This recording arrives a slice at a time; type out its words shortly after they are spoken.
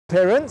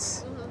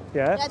parents.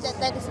 Yeah. Yeah,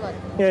 that is what.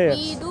 Yeah.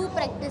 We do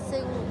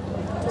practicing.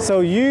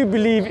 So you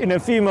believe in a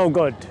female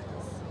god.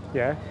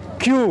 Yeah.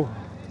 Q.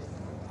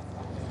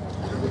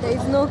 There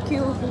is no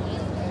Q.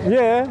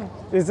 Yeah.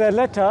 It's a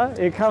letter.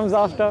 It comes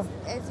after.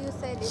 As you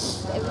said,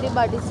 it's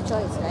everybody's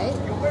choice, right?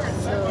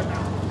 So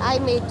I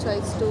made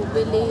choice to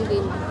believe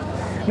in.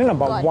 No,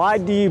 but God. why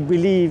do you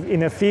believe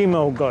in a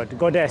female god,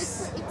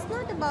 goddess? It's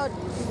not about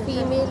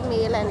female,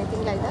 male,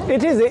 anything like that.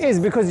 It is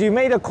because you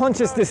made a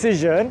conscious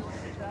decision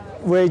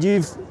where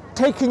you've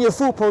taken your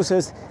thought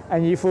process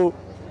and you thought,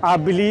 I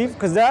believe,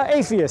 because there are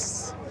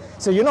atheists.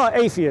 So you're not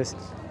atheist.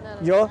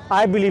 You're,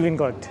 I believe in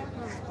God.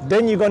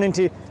 Then you've gone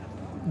into,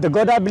 the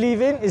God I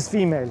believe in is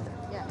female.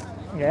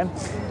 Yeah.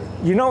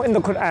 You know, in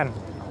the Quran,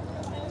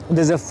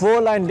 there's a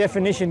 4-line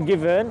definition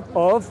given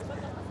of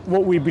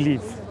what we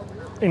believe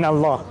in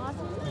Allah.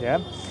 Yeah.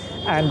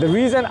 And the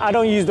reason I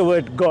don't use the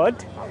word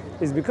God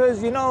is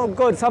because, you know,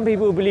 God, some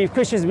people believe,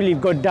 Christians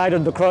believe God died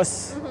on the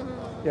cross.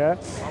 Yeah.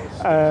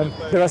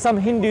 There are some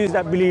Hindus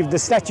that believe the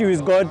statue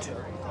is God.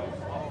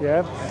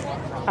 Yeah.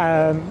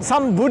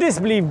 Some Buddhists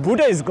believe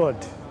Buddha is God.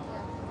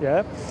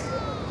 Yeah.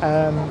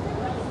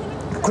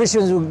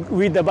 Christians will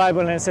read the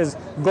Bible and it says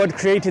God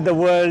created the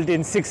world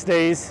in 6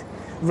 days,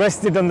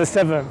 rested on the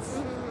 7th.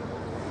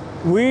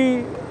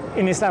 We,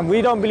 in Islam,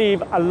 we don't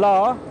believe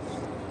Allah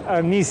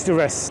needs to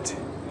rest.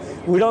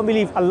 We don't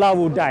believe Allah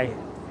will die.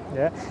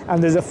 Yeah?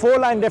 And there's a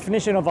 4-line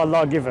definition of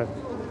Allah given.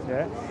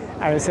 Yeah?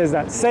 And it says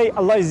that, say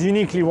Allah is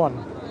uniquely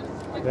one.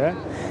 Yeah?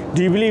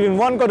 Do you believe in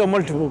one God or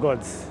multiple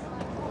gods?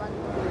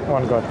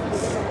 One God.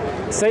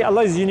 Say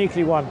Allah is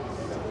uniquely one.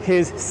 He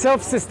is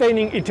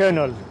self-sustaining,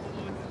 eternal.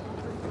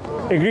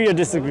 Agree or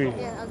disagree?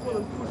 Yeah,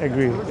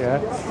 agree. Agree, yeah.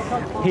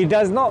 He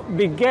does not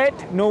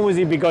beget, nor was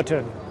he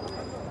begotten.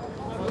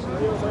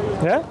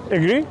 Yeah,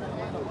 agree?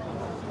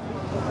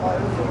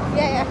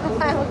 Yeah,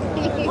 I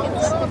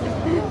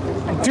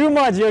agree. Too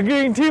much, you're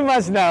agreeing too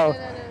much now. No.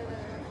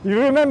 You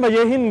remember,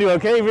 you're Hindu,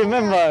 okay?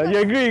 Remember,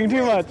 you're agreeing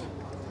too much.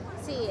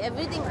 See,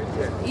 everything,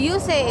 you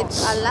say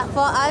it's Allah.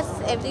 For us,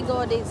 every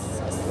God is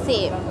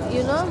same,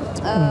 you know.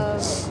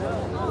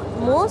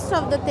 Most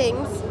of the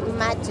things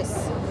matches.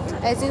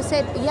 As you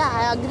said, yeah,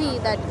 I agree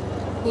that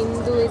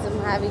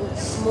Hinduism having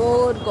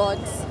more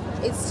gods.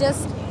 It's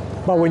just...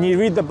 But when you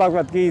read the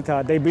Bhagavad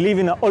Gita, they believe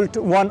in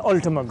one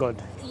ultimate God.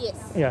 Yes.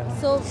 Yeah.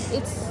 So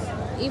it's,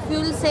 if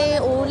you'll say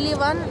only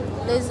one,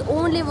 there's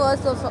only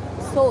verse of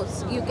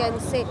source. You can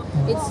say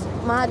it's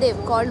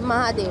Mahadev, called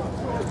Mahadev.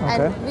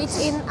 Okay. And which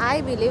in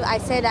I believe, I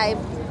said I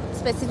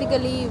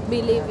specifically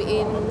believe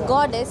in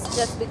goddess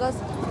just because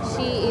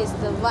she is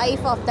the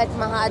wife of that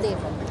Mahadev.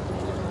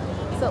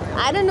 So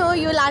I don't know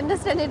you'll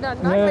understand it or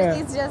not, but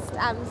it's just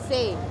I'm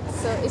saying.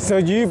 So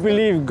you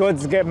believe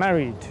gods get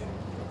married?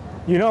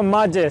 You know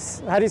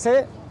Majes, how do you say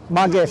it?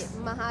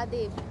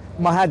 Mahadev.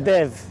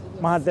 Mahadev.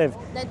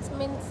 That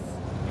means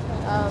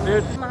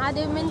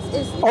Mahadev means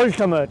is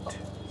ultimate.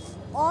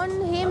 On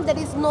him there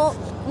is no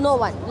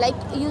one. Like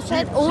you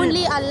said,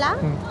 only Allah.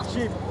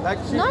 Chief, like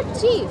chief. Not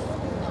chief.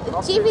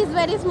 Chief is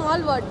very small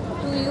word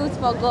to use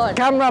for God.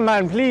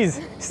 Cameraman,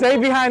 please stay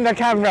behind the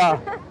camera.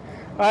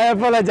 I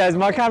apologize,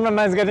 my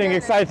cameraman's getting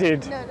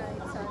excited. No,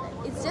 it's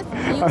alright. It's just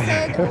you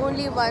said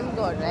only one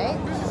God, right?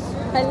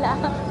 Allah.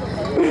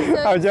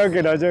 So I'm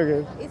joking.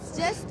 it's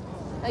just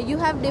you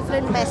have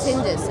different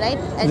messengers, right?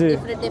 At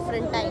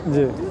different times.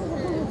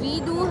 We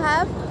do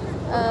have.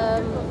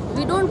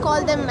 We don't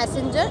call them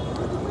messenger.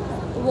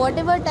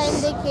 Whatever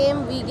time they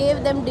came, we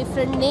gave them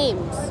different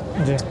names.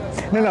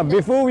 No,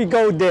 before we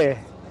go there,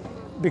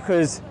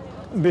 because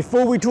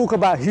before we talk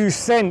about who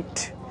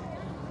sent,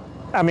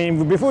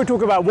 before we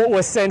talk about what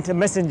was sent to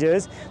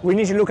messengers, we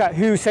need to look at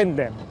who sent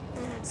them.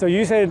 So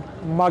you said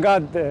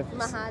Mahadev.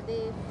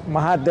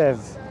 My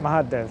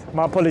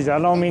apologies, I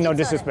don't mean no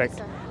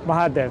disrespect.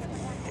 Mahadev.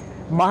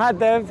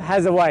 Mahadev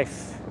has a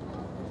wife.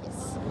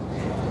 Yes.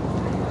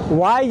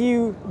 Why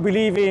you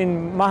believe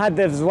in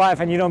Mahadev's wife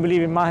and you don't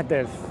believe in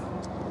Mahadev?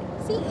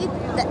 See,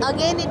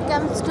 again it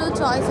comes to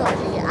choice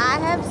only. I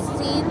have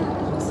seen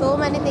so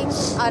many things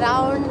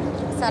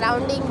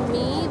surrounding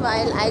me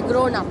while I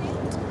grown up.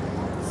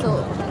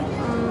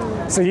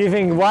 So you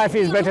think wife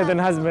is better than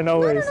husband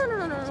always?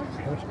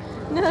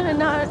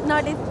 No, it's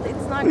not like that.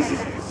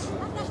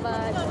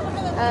 But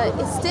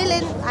it's still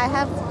I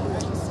have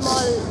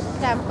small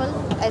temple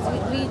as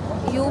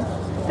you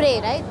pray,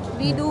 right?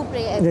 We do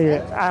pray as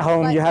well. At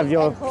home you have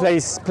your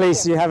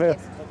place, you have a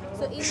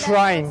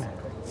shrine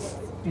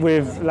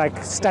with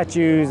like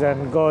statues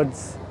and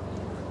gods.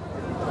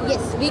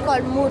 Yes, we call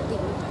Murti.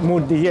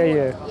 Murti, yeah.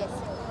 Yes.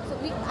 So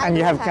and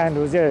you have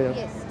candles, yeah.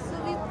 Yes. So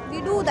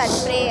we do that,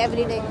 pray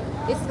every day.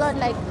 It's not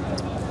like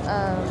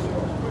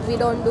we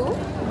don't do.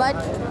 But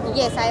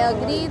yes, I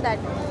agree that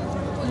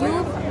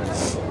you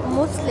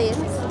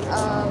Muslims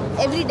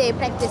every day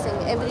practicing,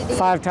 every day.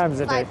 5 times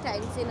a day. 5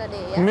 times in a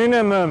day, yeah?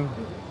 Minimum.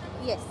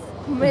 Yes,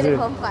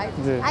 minimum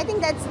 5. I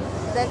think that's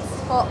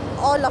for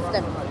all of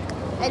them.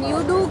 And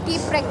you do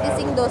keep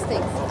practicing those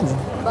things.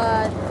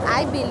 But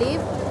I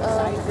believe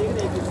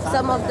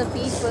some of the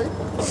people,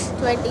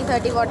 20,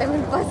 30, whatever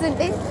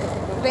percentage,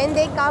 when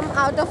they come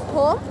out of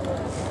home,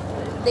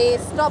 they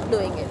stop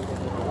doing it.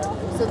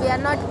 So we are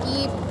not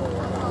keep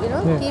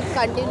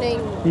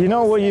continuing. You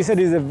know what you said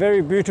is a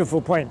very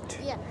beautiful point.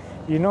 Yeah.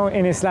 You know,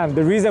 in Islam,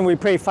 the reason we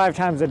pray 5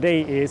 times a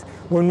day is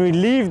when we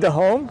leave the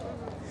home,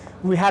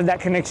 we have that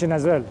connection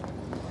as well.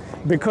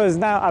 Because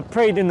now I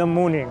prayed in the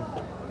morning,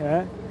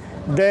 yeah?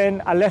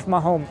 Then I left my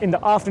home. In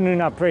the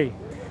afternoon, I pray.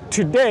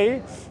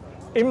 Today,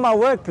 in my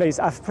workplace,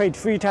 I've prayed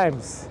 3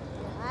 times.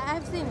 I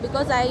have seen,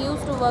 because I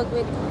used to work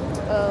with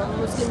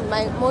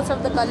Muslim. Most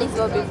of the colleagues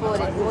were before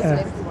it,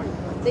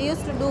 Muslims. They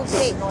used to do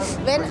pray.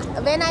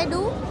 When I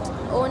do,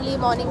 only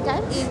morning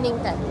time, evening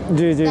time.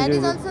 That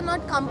is also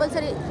not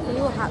compulsory.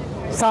 You have.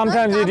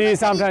 Sometimes you do,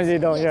 sometimes you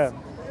don't. Yes.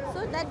 Yeah.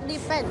 So that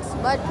depends.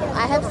 But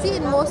I have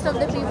seen most of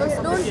the people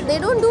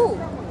don't do.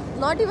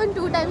 Not even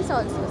 2 times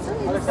also.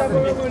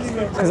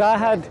 Because I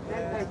had,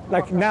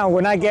 like now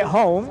when I get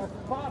home,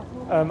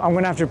 I'm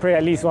going to have to pray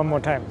at least 1 more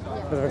time.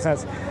 Does that make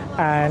sense?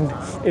 And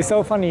it's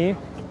so funny,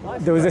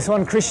 there was this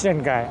one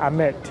Christian guy I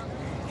met.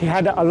 He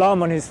had an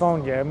alarm on his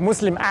phone, yeah,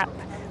 Muslim app,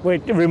 where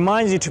it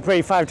reminds you to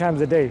pray 5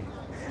 times a day.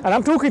 And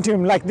I'm talking to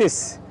him like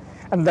this,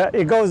 and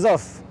it goes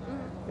off,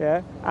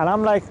 yeah? And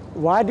I'm like,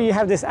 why do you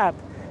have this app?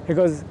 He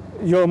goes,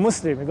 you're a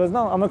Muslim. He goes,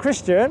 no, I'm a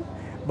Christian,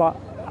 but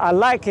I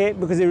like it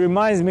because it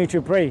reminds me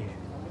to pray.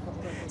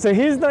 So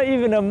he's not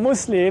even a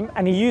Muslim,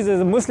 and he uses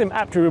a Muslim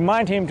app to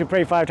remind him to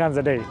pray 5 times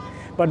a day.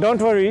 But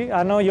don't worry,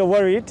 I know you're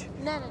worried.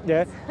 No.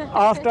 Yeah.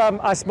 After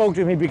I spoke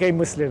to him, he became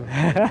Muslim.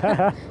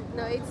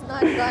 No, it's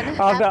not gonna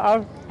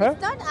happen.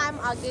 It's not I'm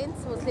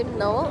against Muslim,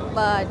 no,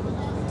 but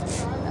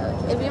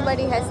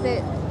everybody has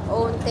their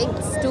own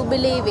things to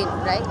believe in,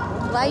 right?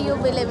 Why you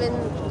believe in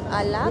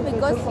Allah?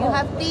 Because you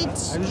have teach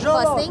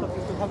first thing.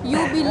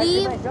 You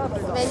believe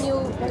when you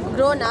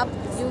grown up,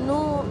 you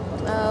know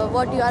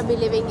what you are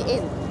believing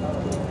in.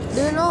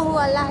 Do you know who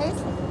Allah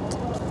is?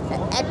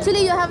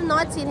 Actually, you have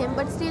not seen him,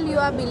 but still you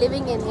are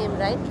believing in him,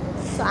 right?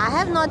 So I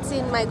have not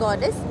seen my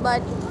goddess,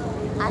 but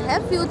I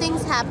have few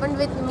things happened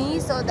with me,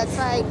 so that's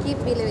why I keep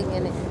believing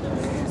in it.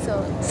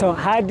 So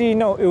how do you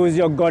know it was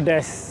your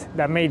goddess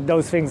that made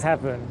those things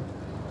happen?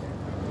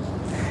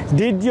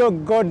 Did your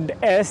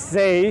goddess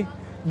say,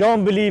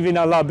 don't believe in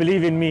Allah,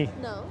 believe in me?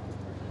 No.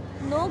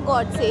 No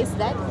God says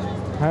that.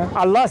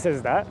 Allah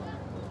says that.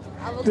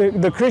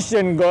 The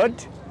Christian God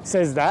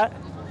says that.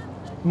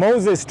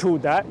 Moses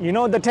taught that. You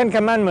know the 10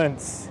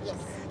 Commandments? Yes.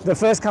 The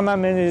first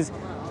commandment is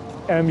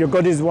your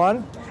God is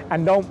one,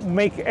 and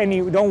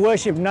don't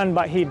worship none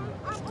but him.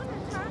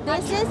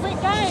 This is,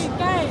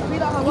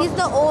 he's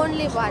the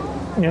only one.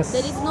 Yes.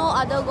 There is no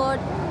other God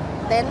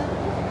than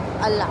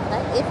Allah,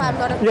 right? If I'm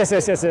not wrong. Yes.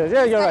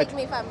 Yeah, you're right. Correct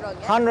me if I'm wrong.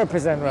 Yeah?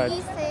 100% right.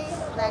 He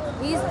says that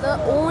he's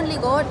the only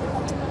God,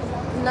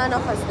 none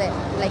of us there.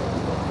 Like,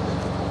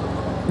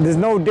 there's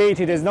no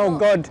deity, there's no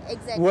God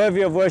exactly.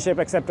 worthy of worship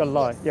except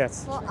Allah.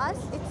 Yes. For us,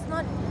 it's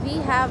not, we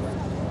have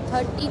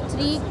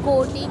 33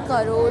 koti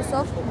crores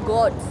of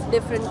gods,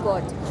 different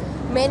gods.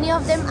 Many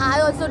of them,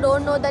 I also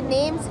don't know the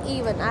names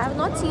even. I have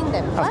not seen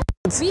them.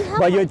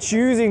 But you're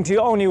choosing to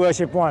only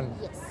worship one.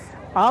 Yes.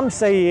 I'm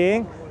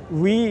saying,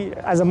 we,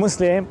 as a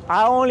Muslim,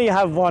 I only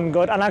have one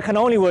God and I can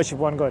only worship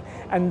one God.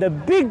 And the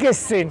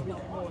biggest sin,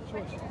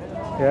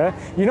 yeah,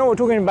 you know we're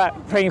talking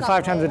about praying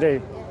 5 times a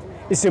day,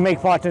 is to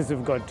make partners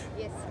with God.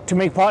 Yes. To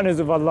make partners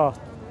with Allah.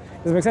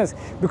 Does it make sense?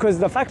 Because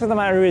the fact of the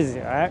matter is,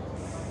 right,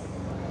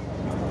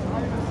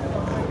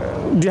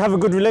 do you have a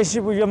good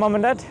relationship with your mom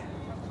and dad?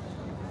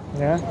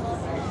 Yeah.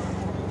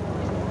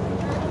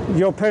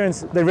 Your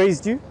parents, they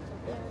raised you?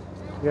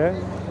 Yeah.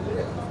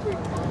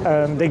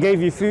 They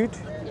gave you food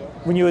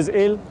when you was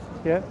ill?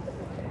 Yeah.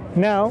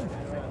 Now,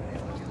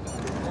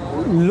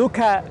 look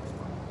at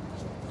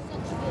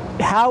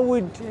how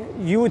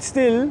you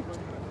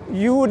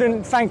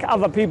wouldn't thank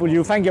other people,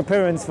 you thank your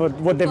parents for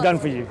what they've done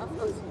for you.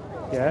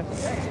 Yeah.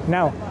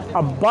 Now,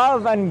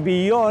 above and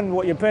beyond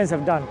what your parents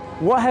have done,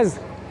 what has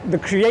the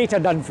Creator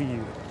done for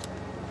you?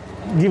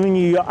 Giving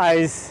you your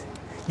eyes,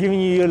 giving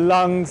you your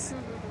lungs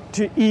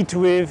to eat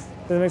with,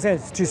 does that make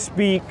sense? To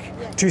speak,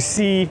 to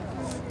see,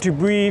 to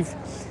breathe.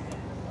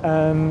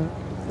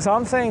 So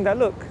I'm saying that,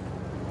 look,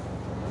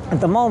 at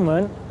the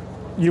moment,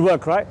 you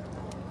work, right?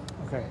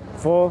 Okay.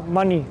 For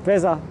money,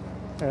 pesa.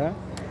 Yeah.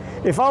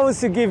 If I was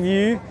to give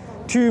you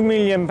 £2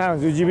 million,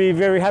 would you be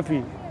very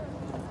happy?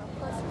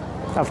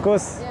 Of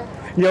course. Yeah.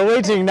 You're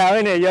waiting now,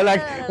 innit? You're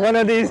like one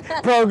of these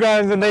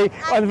programs and they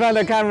on front of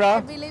the camera.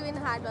 I believe in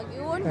hard work.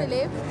 You won't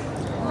believe.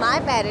 My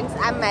parents,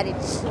 I'm married.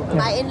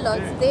 My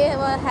in-laws, they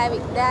are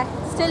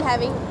still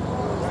having,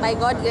 by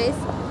God's grace,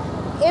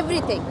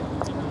 everything.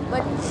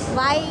 But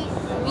why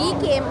we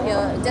came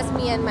here, just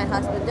me and my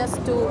husband,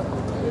 just to,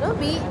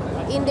 be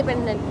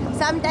independent.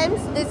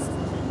 Sometimes this...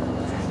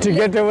 To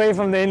get away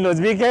from the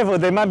in-laws. Be careful,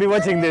 they might be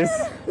watching this.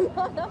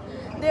 No,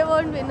 they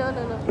won't be. No.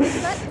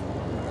 It's not,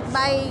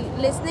 by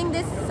listening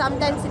this,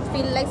 sometimes it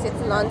feels like it's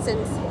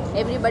nonsense.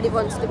 Everybody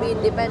wants to be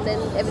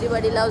independent.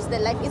 Everybody loves their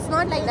life. It's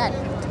not like that.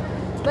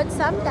 But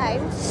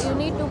sometimes you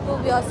need to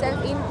prove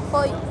yourself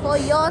for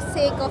your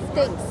sake of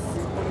things.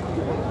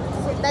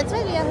 So that's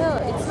why we are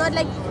here. It's not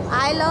like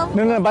I love.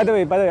 No, by the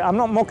way, I'm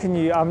not mocking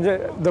you.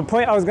 The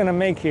point I was going to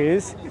make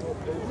is,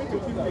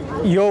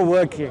 you're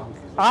working.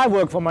 I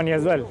work for money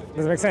as well.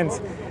 Does it make sense?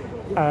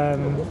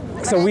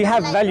 So we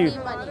have value,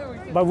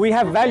 but we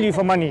have value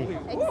for money.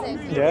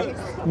 Exactly. Yeah.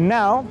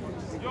 Now,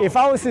 if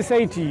I was to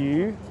say to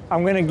you,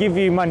 I'm going to give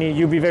you money,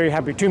 you'll be very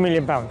happy. £2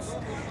 million.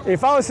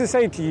 If I was to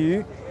say to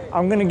you,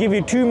 I'm going to give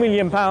you £2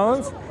 million,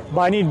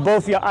 but I need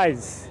both your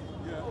eyes,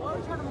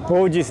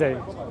 what would you say?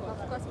 Of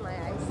course, my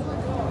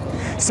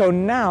eyes. So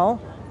now,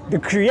 the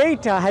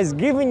Creator has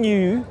given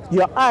you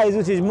your eyes,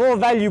 which is more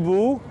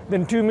valuable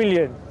than 2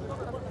 million.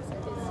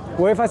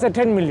 What if I said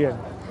 10 million?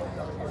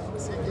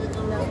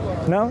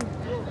 No?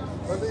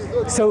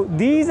 So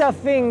these are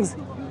things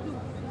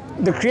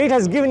the Creator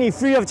has given you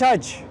free of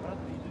charge.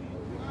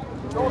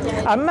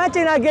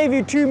 Imagine I gave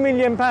you £2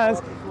 million,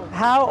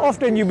 how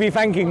often you'd be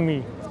thanking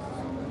me?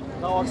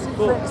 Does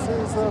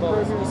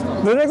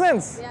that make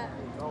sense? Yeah.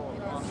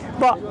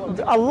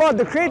 But Allah,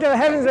 the Creator of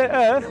heavens and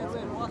earth,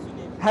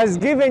 has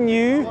given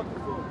you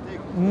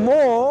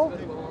more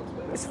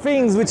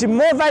things which are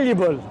more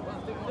valuable.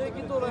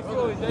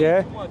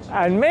 Yeah?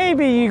 And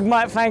maybe you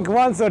might thank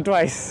once or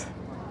twice.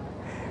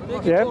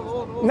 Yeah?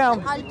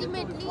 Now,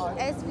 Ultimately,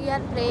 as we are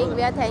praying,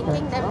 we are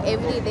thanking them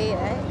every day,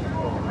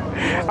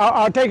 right?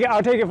 I'll take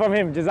it from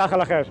him.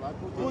 Jazakallah khair.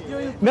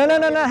 No,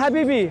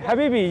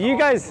 Habibi, you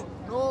guys.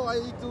 No, I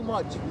eat too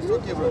much. It's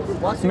okay,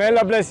 bro. May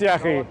Allah bless you,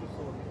 akhi.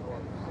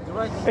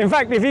 In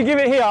fact, if you give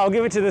it here, I'll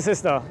give it to the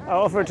sister.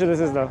 I'll offer it to the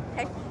sister.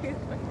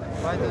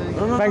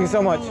 Thank you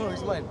so much.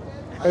 It's fine.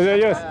 Is it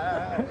yours?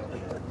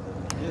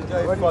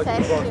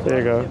 Thank you. There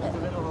you go.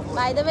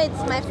 By the way,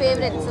 it's my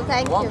favorite, so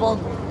thank you. 1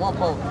 pound. 1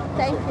 pound.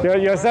 Thank you.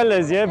 You're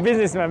sellers, yeah?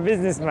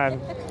 Businessman.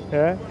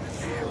 Yeah?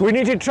 We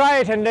need to try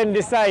it and then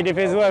decide if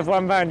it's worth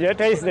 £1, yeah?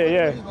 Taste it,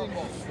 yeah.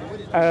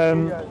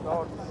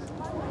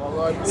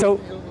 So,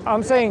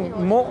 I'm saying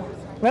more...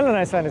 No,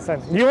 it's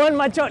fine. You want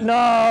my chocolate?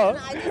 No!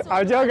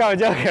 I'm joking.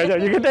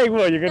 You can take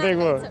more, You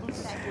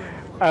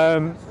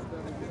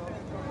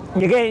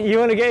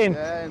want to get in?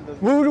 Yeah,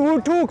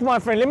 We'll talk, my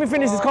friend. Let me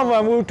finish this convo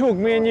and we'll talk,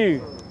 me and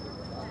you.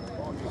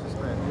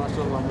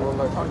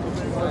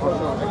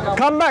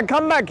 Come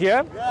back,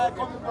 yeah?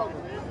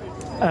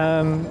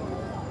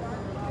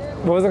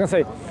 What was I going to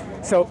say?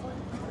 So,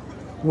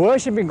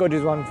 worshipping God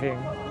is one thing.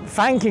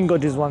 Thanking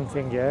God is one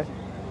thing, yeah?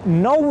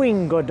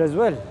 Knowing God as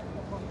well.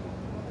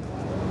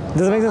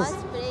 Does it make sense?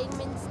 Us praying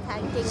means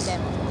thanking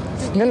them.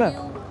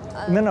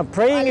 No,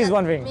 praying is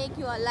one thing. Make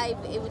you alive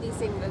every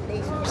single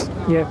day.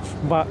 Yeah,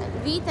 but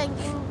We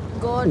thanking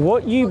God.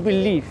 What you for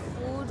giving believe.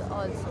 Food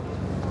also.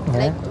 Yeah.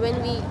 Like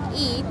when we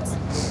eat,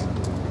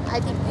 I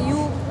think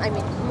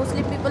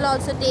Muslim people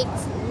also take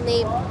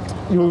name.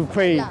 you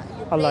pray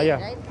Allah, yeah.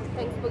 Right?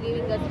 Thanks for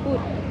giving us food.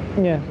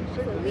 Yeah.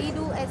 So we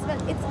do as well.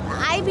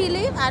 I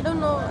believe, I don't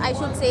know, I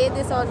should say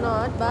this or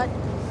not, but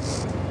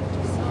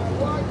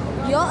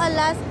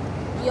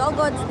your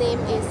God's name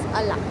is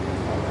Allah.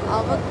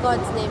 Our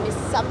God's name is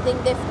something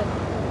different.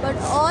 But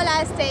all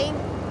are saying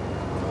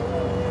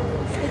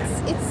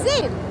it's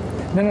same.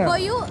 No. For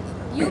you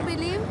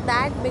believe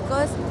that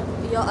because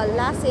your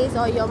Allah says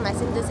or your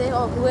messenger says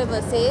or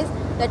whoever says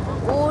that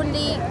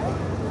only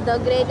the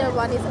greater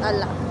one is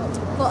Allah.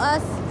 For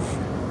us,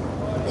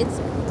 it's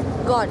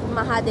God,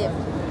 Mahadev.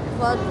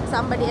 For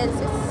somebody else,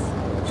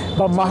 it's...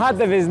 But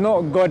Mahadev is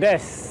not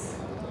goddess.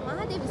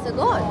 Mahadev is a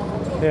God.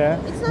 Yeah.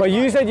 It's not But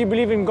you God. said you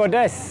believe in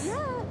goddess. Yeah.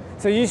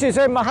 So you should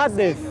say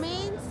Mahadev. The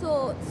main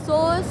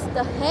source,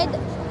 the head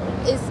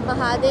is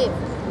Mahadev.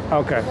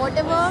 Okay.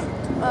 Whatever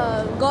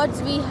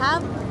gods we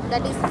have,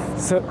 that is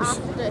So-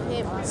 after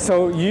him.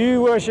 So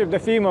you worship the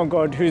female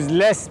god who's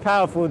less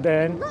powerful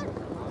than...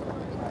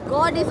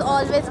 God is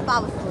always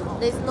powerful.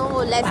 There's no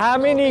less. How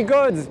many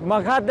gods?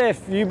 Mahadev,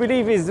 you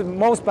believe is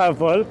most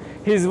powerful.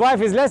 His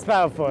wife is less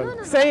powerful.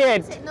 No, say I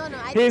it. didn't say-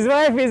 I His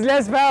wife is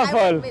less I won't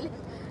powerful. believe-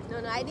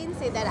 No, I didn't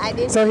say that. I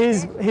didn't. So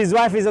say his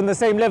wife is on the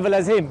same level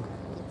as him.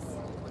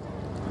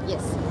 that.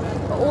 Yes.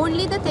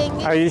 Only the thing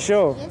is. Are you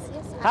sure? Yes.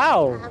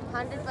 How?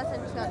 I'm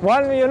 100% sure.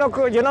 One,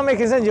 you're not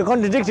making sense. You're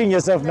contradicting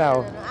yourself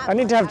now. no. I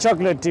need to have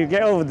chocolate to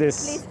get over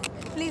this.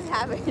 Please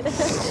have it.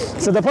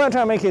 So the point I'm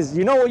trying to make is,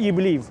 you know what you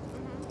believe.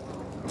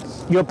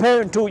 Your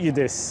parent taught you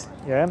this,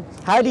 yeah?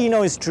 How do you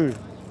know it's true?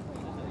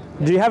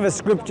 Do you have a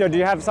scripture? Do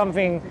you have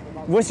something?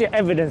 What's your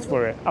evidence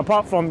for it,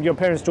 apart from your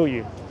parents taught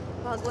you?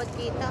 Bhagavad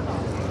Gita.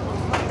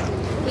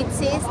 It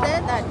says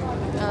there that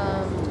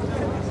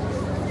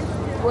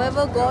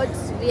whoever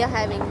gods we are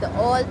having,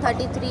 all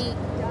 33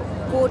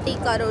 40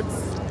 crores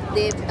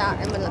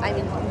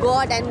devta,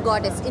 God and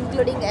goddess,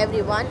 including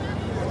everyone,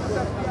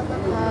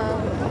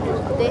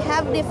 they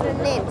have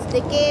different names.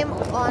 They came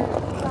on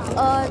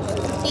earth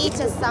to teach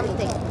us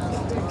something,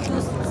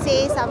 to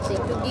say something,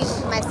 to give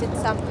message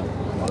something.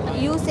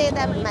 You say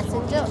them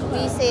messenger,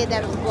 we say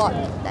them God.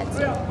 That's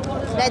it.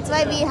 That's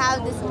why we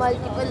have this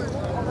multiple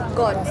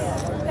gods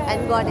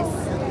and goddess.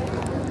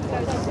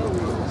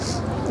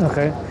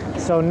 Okay.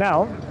 So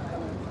now,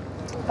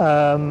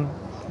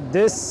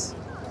 this.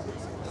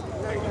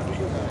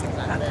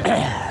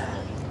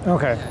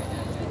 Okay.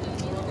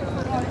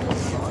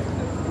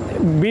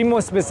 Be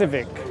more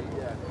specific.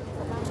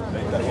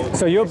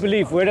 So your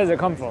belief, where does it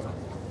come from?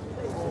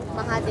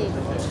 Mahadev.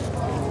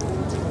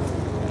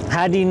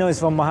 How do you know it's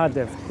from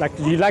Mahadev?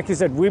 Like you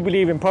said, we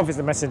believe in prophets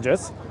and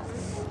messengers.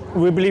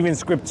 We believe in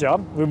scripture.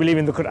 We believe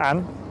in the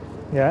Quran.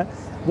 Yeah.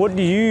 What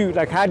do you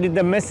like? How did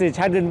the message?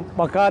 How did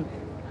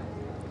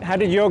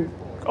your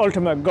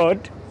ultimate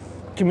God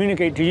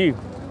communicate to you?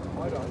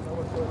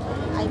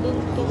 I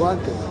didn't get.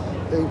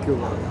 Thank you.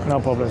 No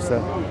problem, sir.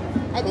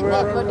 I didn't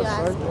get what you're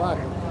asking.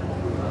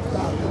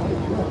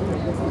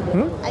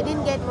 I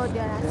didn't get what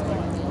you're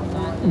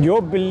asking.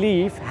 Your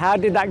belief, how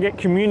did that get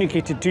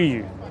communicated to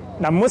you?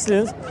 Now,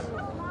 Muslims,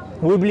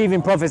 we believe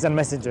in prophets and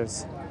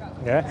messengers.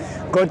 Yeah,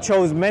 God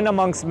chose men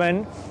amongst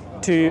men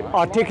to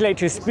articulate,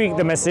 to speak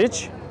the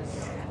message,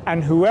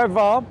 and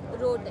whoever,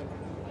 Wrote it.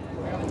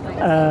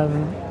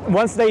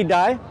 once they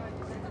die,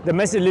 the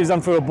message lives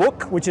on through a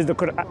book, which is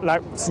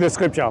the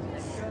scripture.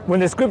 When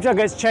the scripture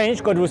gets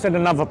changed, God will send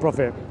another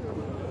prophet.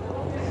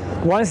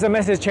 Once the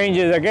message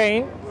changes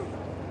again,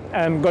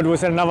 God will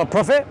send another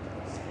prophet,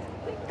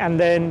 and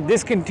then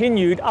this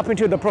continued up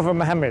until the Prophet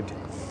Muhammad.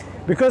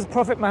 Because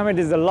Prophet Muhammad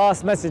is the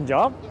last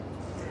messenger,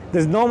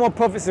 there's no more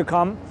prophets to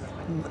come.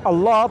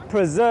 Allah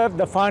preserved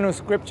the final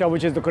scripture,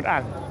 which is the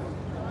Quran.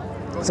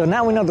 So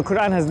now we know the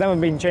Quran has never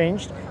been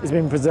changed, it's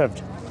been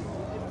preserved.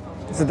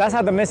 So that's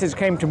how the message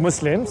came to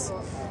Muslims.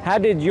 How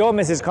did your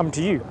message come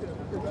to you?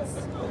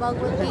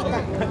 Bhagavad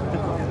Gita.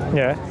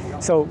 Yeah.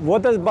 So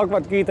what does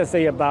Bhagavad Gita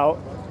say about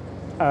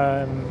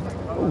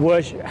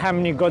worship, how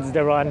many gods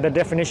there are and the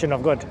definition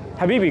of God?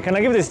 Habibi, can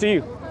I give this to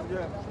you?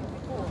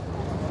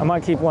 I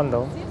might keep one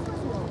though.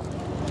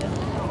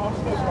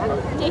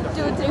 Take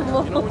 2, 3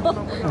 more.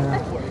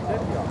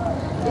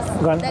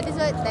 Go on. That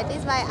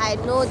is why I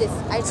know this.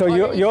 So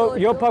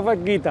your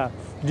Bhagavad Gita,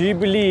 do you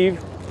believe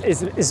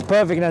is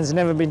perfect and has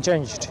never been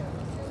changed?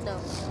 No.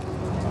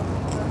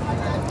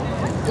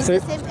 It's So-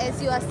 the same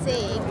as you are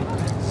saying.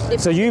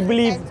 So you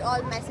believe- As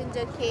all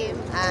messenger came,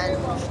 and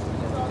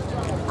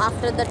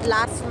after that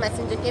last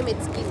messenger came, it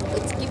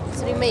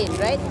keeps remain,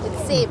 right?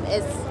 It's same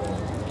as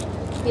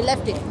he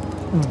left it.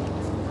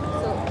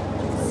 So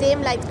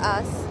same like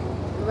us,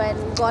 when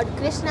God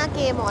Krishna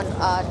came on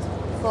earth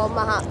for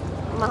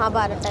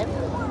Mahabharata time.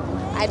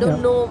 I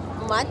don't know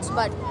much,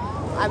 but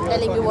I'm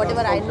telling you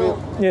whatever I know.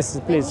 Yes,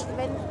 please.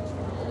 When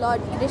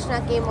Lord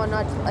Krishna came on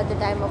earth at the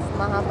time of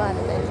Mahabharata,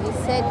 he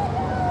said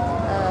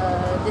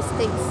these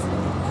things,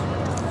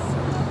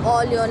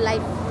 all your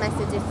life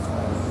messages.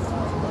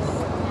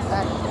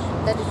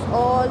 That is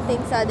all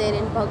things are there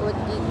in Bhagavad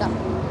Gita.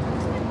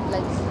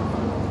 Like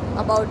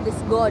about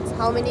these gods,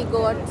 how many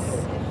gods?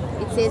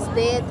 It says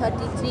there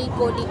 33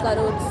 koti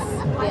crores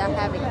we are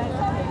having.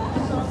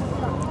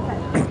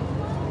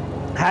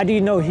 How do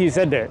you know he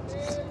said it?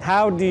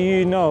 How do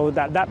you know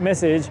that that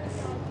message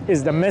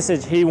is the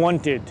message he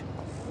wanted?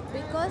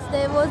 Because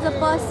there was a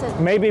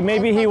person.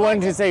 Maybe he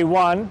wanted to say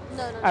one,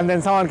 No. and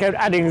then someone kept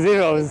adding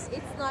zeros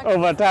It's not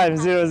over time,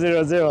 it's 0,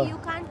 0, 0. You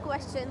can't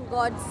question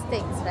God's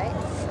things, right?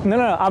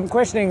 No, I'm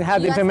questioning how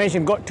the You are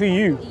information got to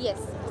you. Yes.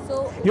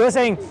 So You're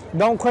saying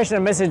don't question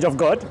the message of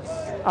God.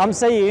 I'm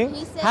saying,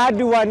 he said, how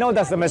do I know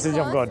that's the message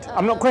of because, God?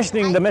 I'm not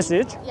questioning I the think-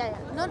 message. Yeah.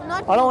 Not.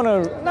 I don't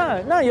want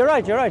to. No, you're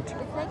right. It's like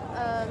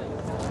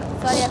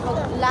sorry, I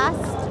forgot.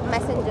 Last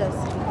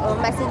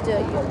messenger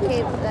you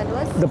came. That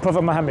was The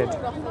Prophet Muhammad.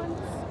 Prophet.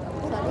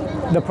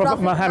 Sorry. The Prophet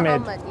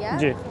Muhammad. Yeah.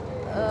 Ji.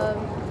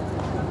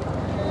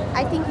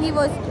 I think he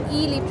was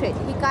illiterate.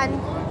 He can't.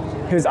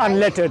 He was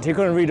unlettered. He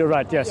couldn't read or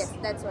write. Yes. Yes,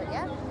 that's what.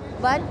 Yeah.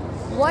 But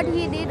what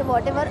he did,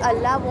 whatever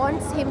Allah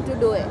wants him to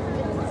do it,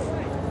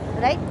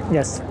 right?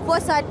 Yes. For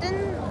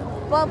certain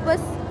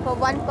purpose, for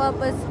one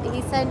purpose,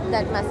 he sent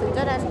that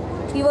messenger,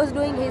 and he was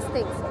doing his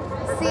things.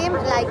 Same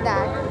like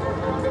that.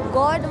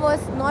 God was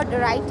not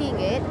writing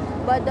it,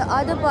 but the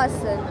other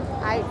person,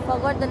 I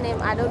forgot the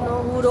name. I don't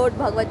know who wrote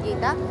Bhagavad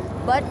Gita,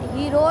 but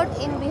he wrote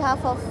in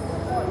behalf of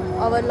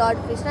our Lord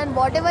Krishna, and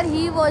whatever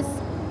he was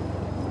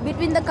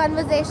between the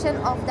conversation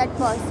of that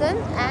person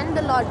and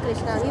the Lord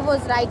Krishna, he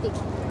was writing,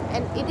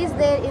 and it is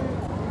there in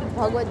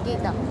Bhagavad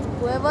Gita.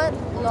 Whoever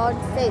Lord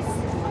says,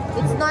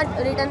 it's not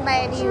written by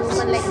any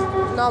human like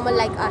normal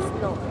like us.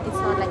 No, it's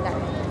not like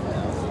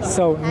that.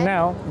 So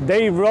now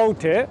they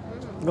wrote it.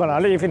 Go on,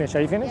 I'll let you finish.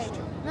 Are you finished?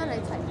 No,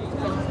 it's fine.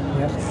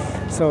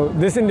 Yeah. So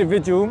this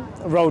individual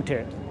wrote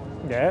it.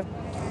 Yeah.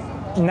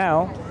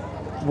 Now,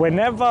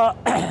 whenever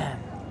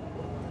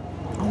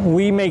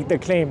we make the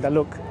claim that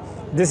look,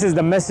 this is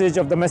the message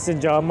of the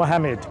messenger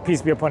Muhammad,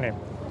 peace be upon him.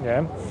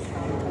 Yeah.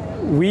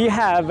 We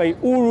have a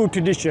Uru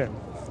tradition.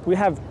 We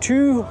have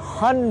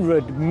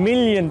 200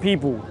 million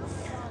people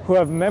who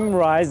have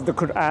memorized the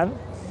Quran,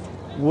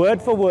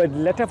 word for word,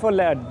 letter for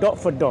letter, dot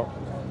for dot,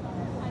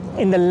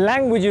 in the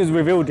languages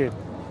revealed in.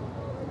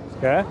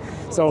 Yeah.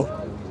 So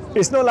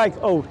it's not like,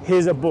 oh,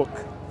 here's a book.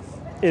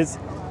 It's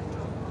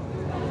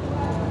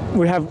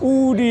we have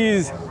all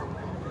these.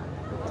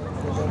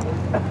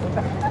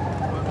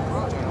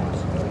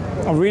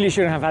 I really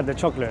shouldn't have had the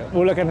chocolate.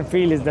 All I can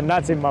feel is the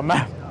nuts in my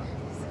mouth.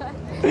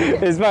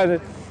 It's fine.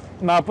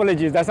 My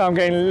apologies. That's how I'm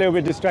getting a little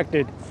bit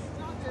distracted.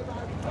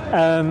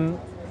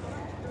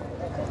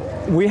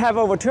 We have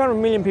over 200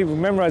 million people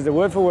memorize the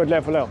word for word,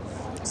 letter for letter.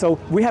 So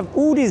we have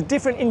all these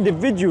different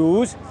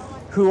individuals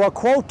who are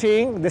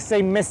quoting the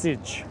same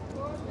message.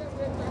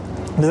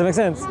 Does that make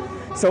sense?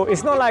 So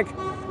it's not like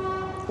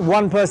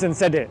one person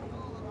said it.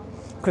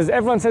 Because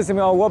everyone says to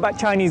me, oh, what about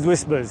Chinese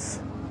whispers?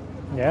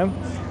 Yeah.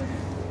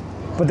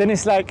 But then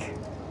it's like,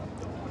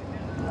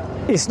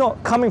 it's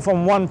not coming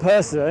from one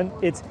person,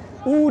 it's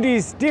all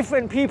these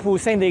different people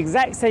saying the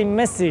exact same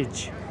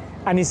message,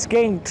 and it's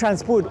getting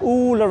transported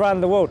all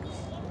around the world.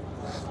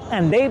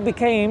 And they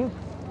became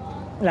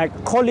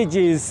like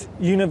colleges,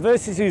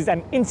 universities,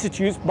 and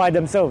institutes by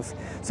themselves.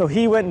 So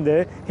he went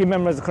there, he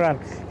memorized the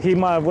Quran. He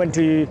might have went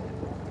to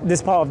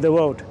this part of the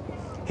world.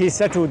 He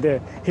settled there.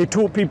 He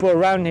taught people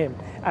around him,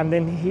 and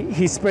then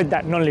he spread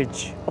that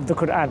knowledge of the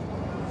Quran.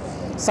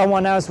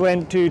 Someone else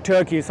went to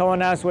Turkey,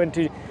 someone else went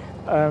to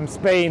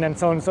Spain, and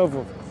so on and so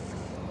forth.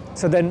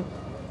 So then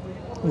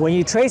when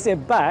you trace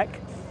it back,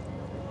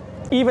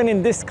 even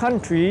in this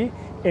country,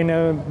 in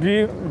a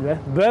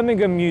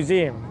Birmingham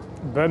museum,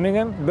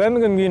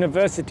 Birmingham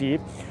University,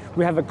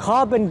 we have a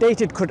carbon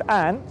dated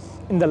Quran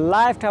in the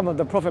lifetime of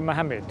the Prophet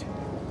Muhammad.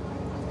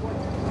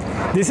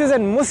 This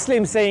isn't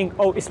Muslims saying,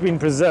 oh, it's been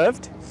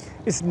preserved.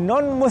 It's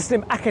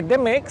non-Muslim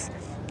academics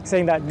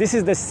saying that this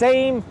is the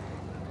same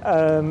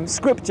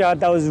scripture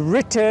that was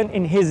written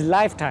in his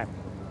lifetime.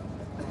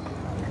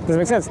 Does that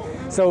make sense?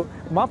 So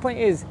my point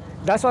is,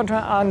 that's what I'm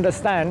trying to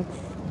understand,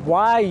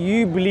 why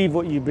you believe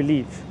what you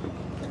believe.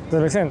 Does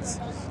that make sense?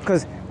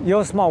 Because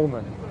you're a smart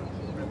woman.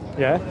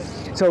 Yeah?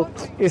 So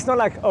it's not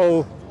like,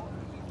 oh,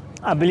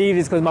 I believe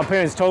this because my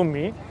parents told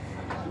me.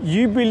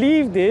 You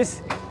believe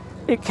this,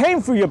 it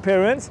came through your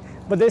parents,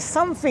 but there's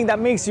something that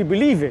makes you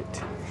believe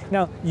it.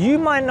 Now, you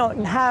might not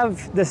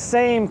have the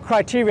same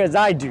criteria as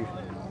I do.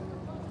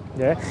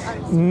 Yeah?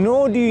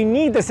 Nor do you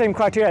need the same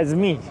criteria as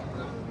me.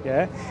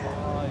 Yeah?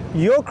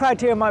 Your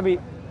criteria might be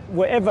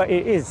whatever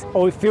it is,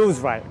 or it feels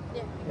right.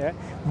 Yeah?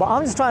 But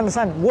I'm just trying to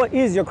understand, what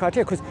is your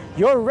criteria? Because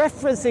you're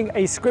referencing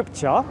a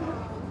scripture,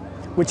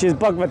 which is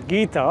Bhagavad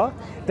Gita,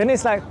 then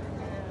it's like,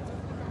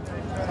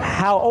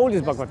 how old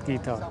is Bhagavad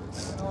Gita?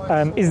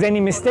 Is there any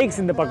mistakes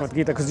in the Bhagavad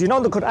Gita? Because you know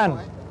the Quran.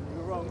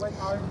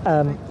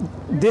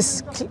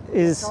 This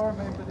is,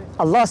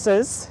 Allah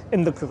says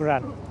in the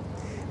Quran,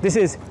 this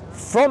is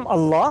from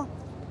Allah,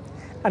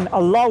 and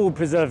Allah will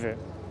preserve it.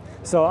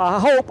 So I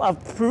hope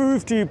I've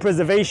proved to you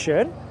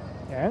preservation.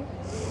 Yeah?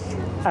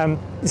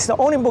 It's the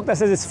only book that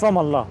says it's from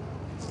Allah.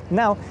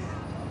 Now,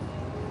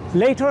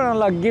 later on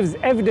Allah gives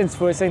evidence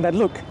for it, saying that,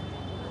 look,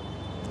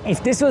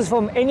 if this was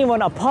from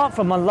anyone apart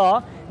from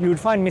Allah, you would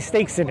find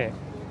mistakes in it.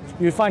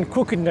 You'd find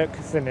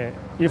crookedness in it.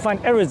 You'd find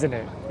errors in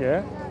it.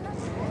 Yeah?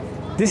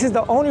 This is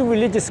the only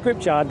religious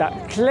scripture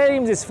that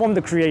claims it's from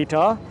the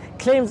Creator,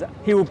 claims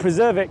He will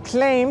preserve it,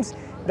 claims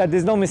that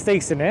there's no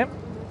mistakes in it.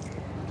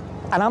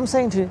 And I'm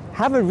saying to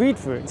have a read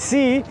through it,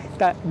 see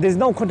that there's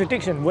no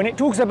contradiction. When it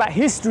talks about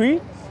history,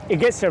 it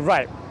gets it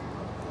right.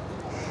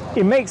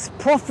 It makes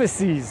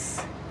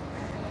prophecies.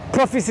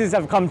 Prophecies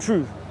have come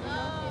true.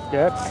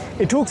 Yeah?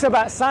 It talks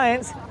about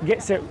science,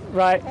 gets it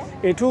right.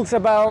 It talks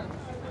about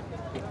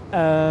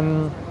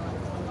the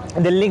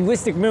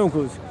linguistic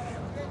miracles.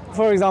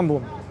 For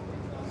example,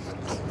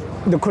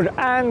 the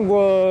Quran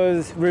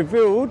was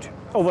revealed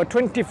over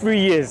 23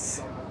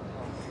 years.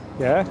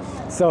 Yeah?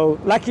 So,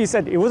 like you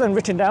said, it wasn't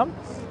written down.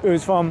 It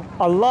was from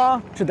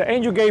Allah to the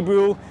angel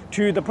Gabriel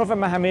to the Prophet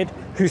Muhammad,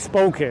 who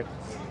spoke it.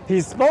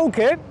 He spoke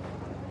it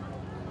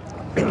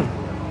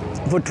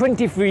for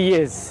 23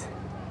 years.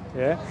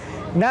 Yeah?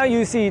 Now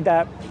you see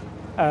that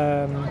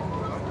the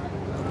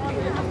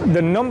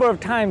number of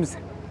times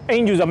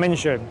angels are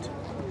mentioned,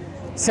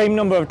 same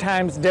number of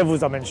times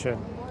devils are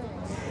mentioned.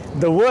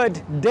 The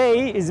word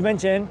day is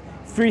mentioned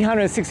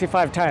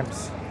 365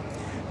 times.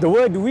 The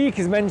word week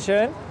is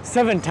mentioned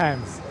 7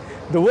 times.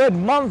 The word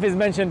month is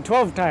mentioned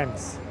 12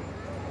 times.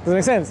 Does that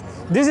make sense?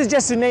 This is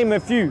just to name a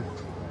few.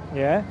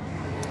 Yeah?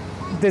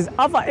 There's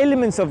other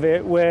elements of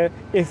it where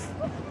if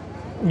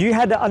you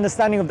had the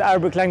understanding of the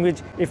Arabic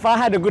language, if I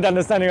had a good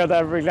understanding of the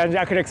Arabic language,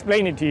 I could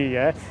explain it to you.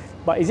 Yeah?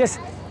 But it's just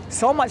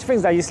so much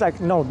things that it's like,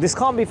 no, this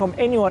can't be from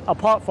anyone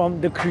apart from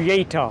the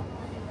Creator.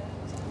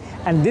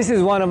 And this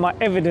is one of my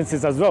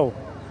evidences as well.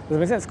 Does that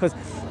make sense? Because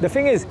the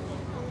thing is,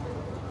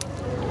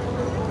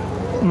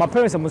 my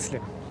parents are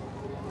Muslim.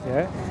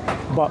 Yeah?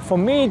 But for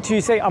me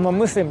to say I'm a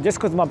Muslim just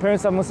because my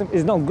parents are Muslim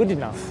is not good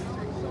enough.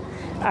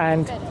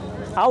 And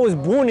I was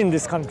born in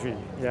this country.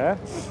 Yeah?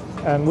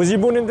 Was you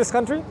born in this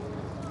country?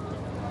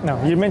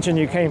 No, you mentioned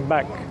you came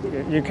back.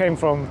 You came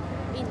from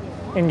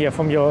India,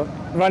 from your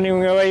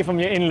running away from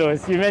your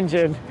in-laws. You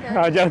mentioned.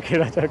 No. I'm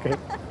joking, I'm joking.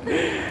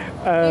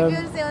 If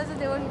you say also,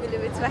 they won't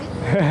believe it's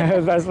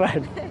fine. That's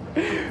fine.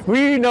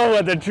 We know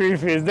what the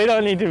truth is. They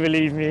don't need to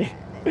believe me.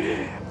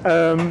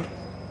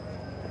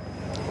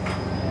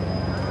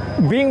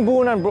 Being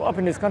born and brought up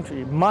in this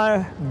country, my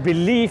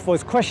belief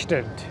was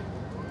questioned.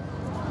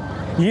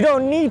 You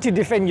don't need to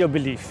defend your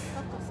belief.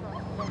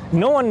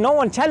 No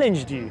one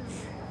challenged you.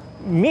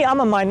 Me, I'm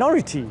a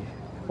minority.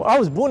 Well, I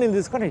was born in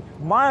this country.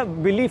 My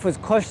belief was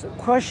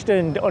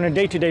questioned on a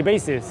day-to-day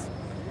basis.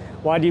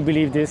 Why do you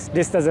believe this?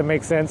 This doesn't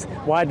make sense.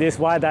 Why this?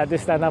 Why that?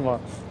 This, that, and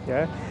other.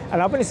 Yeah.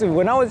 And honestly,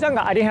 when I was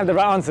younger, I didn't have the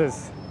right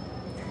answers.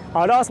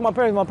 I'd ask my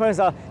parents. My parents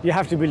are, you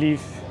have to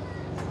believe.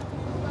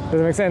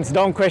 Doesn't make sense.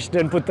 Don't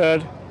question. Put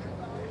third.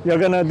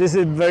 This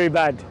is very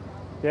bad.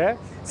 Yeah.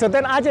 So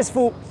then I just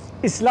thought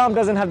Islam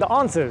doesn't have the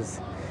answers.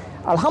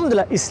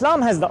 Alhamdulillah,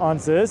 Islam has the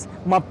answers.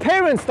 My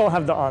parents don't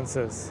have the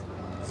answers.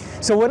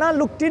 So when I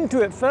looked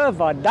into it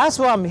further, that's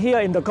why I'm here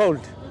in the cold,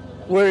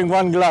 wearing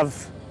one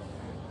glove.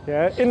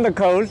 Yeah, in the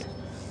cold,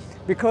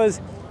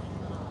 because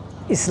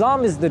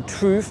Islam is the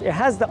truth, it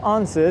has the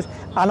answers,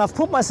 and I've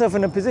put myself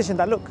in a position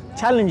that, look,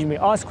 challenge me,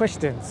 ask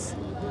questions.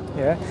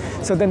 Yeah.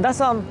 So then that's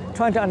how I'm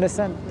trying to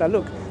understand that,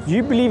 look,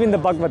 you believe in the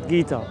Bhagavad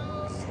Gita.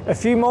 A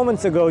few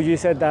moments ago you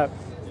said that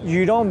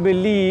you don't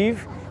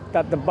believe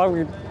that the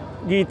Bhagavad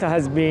Gita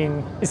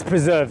is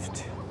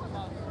preserved.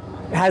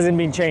 It hasn't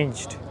been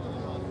changed.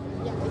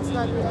 Yeah, it's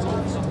not been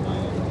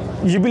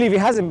changed. You believe it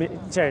hasn't been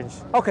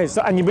changed. Okay,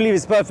 so and you believe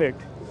it's perfect.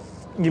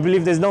 You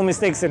believe there's no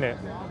mistakes in it.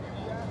 Yeah,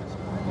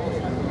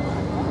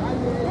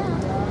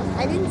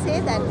 I didn't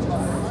say that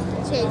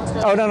it's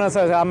changed. Oh no,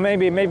 sorry.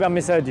 Maybe I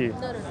misheard you.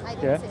 No, I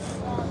didn't say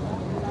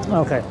that.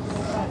 Okay.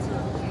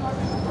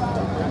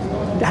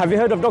 Have you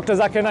heard of Dr.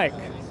 Zakir Naik?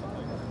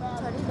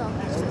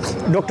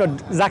 Sorry, Dr.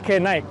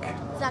 Zakir Naik.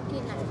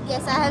 Zakir Naik.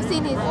 Yes, I have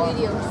seen his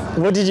videos.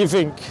 What did you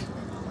think?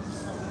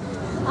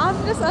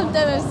 After some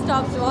time, I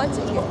stopped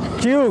watching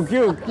it.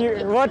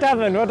 Q. What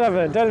happened?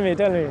 Tell me.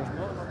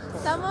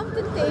 Some of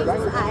the things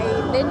I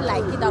didn't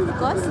like it, of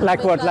course.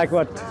 Like what?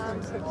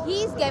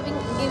 He's giving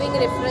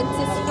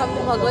references from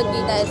the Bhagavad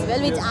Gita as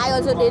well, which I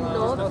also didn't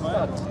know.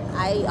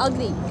 I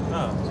agree.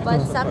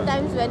 But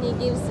sometimes when he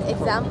gives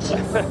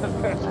examples,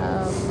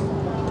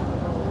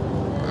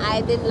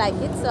 I didn't like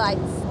it, so I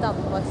stopped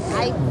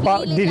watching.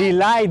 But did he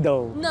lie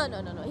though? No.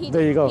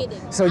 There you go.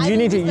 So you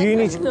need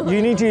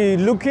to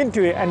look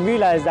into it and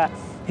realize that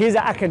he's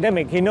an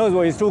academic. He knows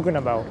what he's talking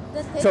about.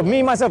 So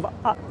me myself,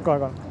 go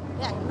on.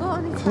 Yeah, go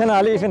on. No,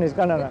 I'll let you finish.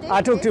 No.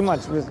 I talk too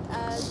much. Since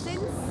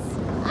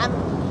I'm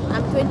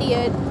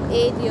 28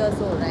 years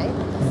old, right?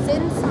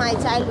 Since my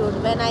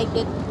childhood, when I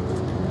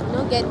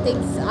get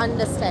things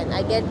understand,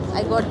 I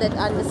got that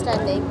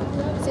understanding.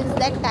 Since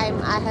that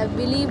time, I have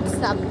believed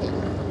something,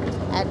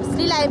 and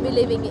still I am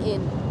believing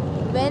in.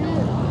 When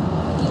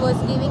he was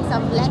giving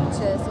some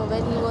lectures, or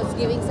when he was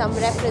giving some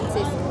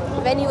references,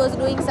 when he was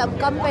doing some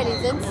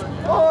comparisons,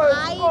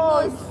 I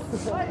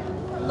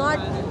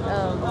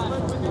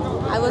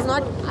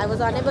was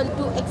unable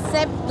to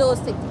accept those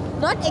things.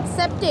 Not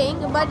accepting,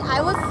 but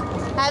I was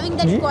having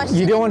that question.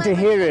 You don't want to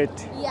hear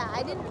it. Yeah,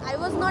 I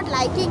was not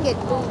liking it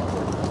to,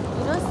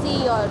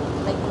 see, or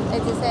like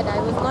as you said, I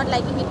was not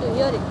liking it to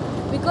hear it,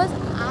 because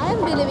I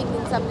am believing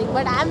in something,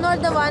 but I am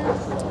not the one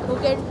who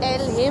can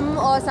tell him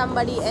or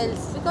somebody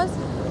else, because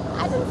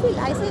I don't feel.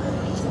 I said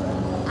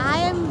I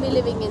am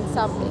believing in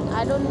something.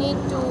 I don't need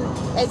to,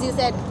 as you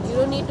said, you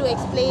don't need to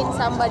explain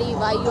somebody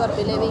why you are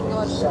believing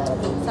or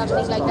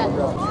something like that.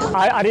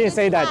 I didn't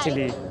say that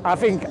actually. I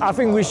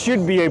think we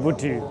should be able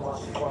to,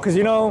 because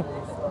it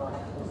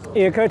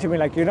occurred to me,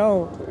 like,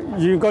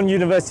 you've gone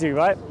university,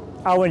 right?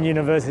 I went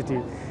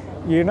university.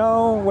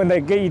 When they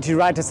get you to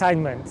write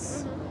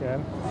assignments, yeah.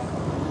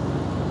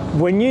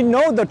 When you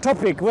know the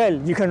topic well,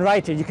 you can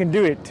write it, you can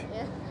do it.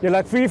 Yeah. You're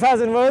like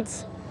 3,000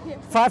 words,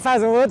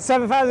 5,000 words,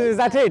 7,000, is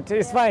that it?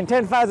 It's fine.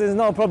 10,000 is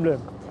no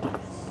problem.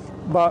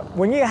 But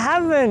when you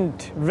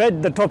haven't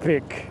read the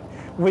topic,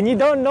 when you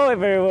don't know it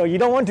very well, you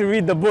don't want to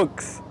read the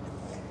books.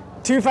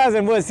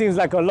 2,000 words seems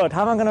like a lot.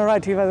 How am I going to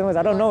write 2,000 words?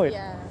 I don't know it.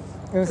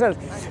 Yeah.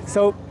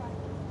 So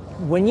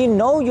when you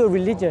know your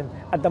religion,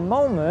 at the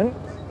moment,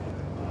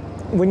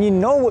 when you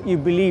know what you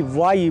believe,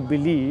 why you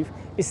believe,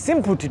 it's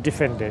simple to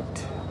defend it.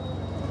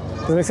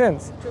 Does that make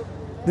sense? True.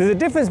 There's a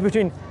difference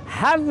between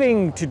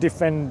having to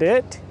defend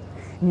it,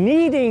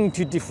 needing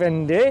to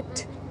defend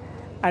it,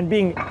 and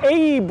being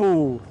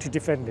able to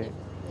defend it.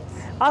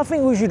 I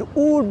think we should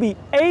all be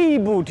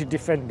able to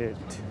defend it.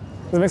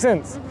 Does that make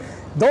sense?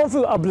 Don't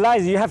feel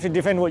obliged you have to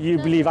defend what you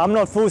believe. I'm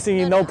not forcing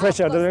you, no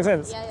pressure. Does that make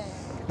sense?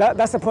 Yeah.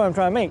 That's the point I'm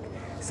trying to make.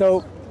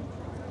 So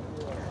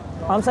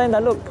I'm saying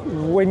that, look,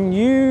 when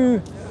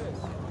you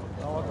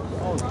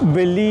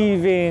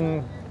believe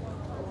in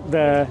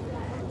the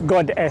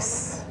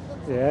goddess,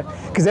 yeah,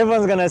 because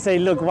everyone's gonna say,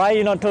 look, why are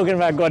you not talking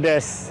about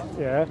goddess?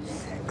 Yeah,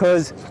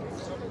 because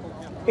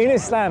in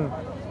Islam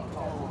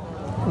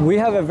we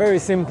have a very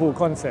simple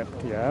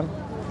concept, yeah,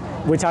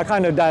 which I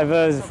kind of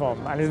diverge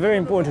from, and it's very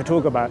important to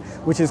talk about,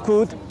 which is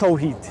called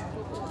Tawheed.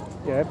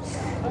 Yeah,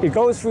 it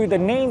goes through the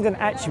names and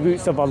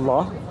attributes of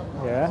Allah,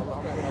 yeah,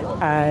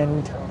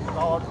 and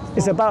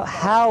it's about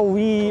how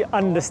we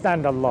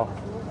understand Allah,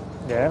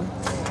 yeah,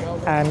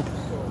 and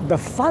the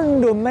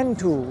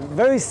fundamental,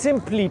 very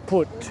simply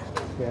put,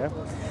 yeah,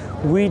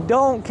 we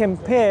don't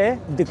compare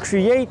the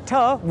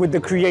creator with the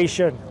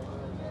creation.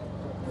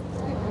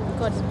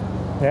 Good.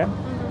 Yeah.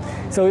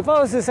 So if I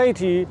was to say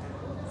to you,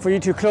 for you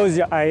to close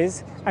your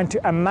eyes and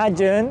to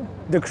imagine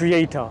the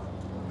creator,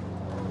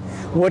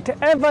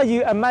 Whatever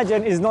you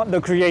imagine is not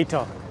the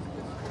creator.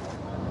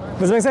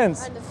 Does it make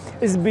sense?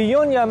 It's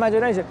beyond your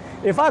imagination.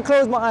 If I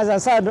close my eyes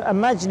and start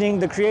imagining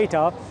the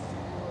creator,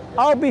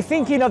 I'll be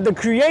thinking of the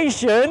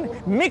creation,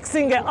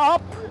 mixing it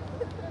up,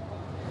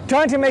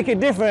 trying to make it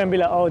different and be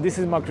like, oh, this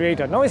is my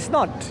creator. No, it's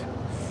not.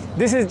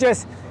 This is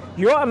just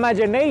your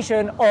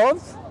imagination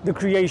of the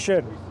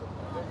creation.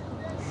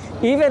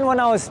 Even when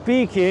I was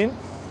speaking,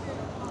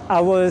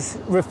 I was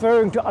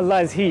referring to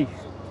Allah as He.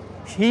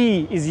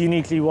 He is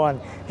uniquely one.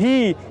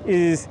 He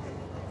is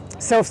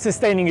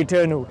self-sustaining,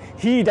 eternal.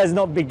 He does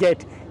not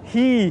beget.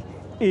 He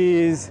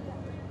is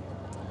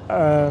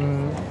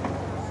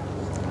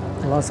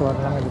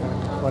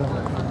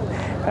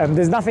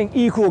there's nothing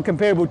equal or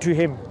comparable to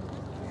Him.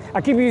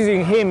 I keep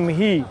using him,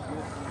 he.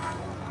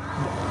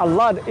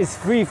 Allah is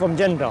free from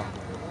gender.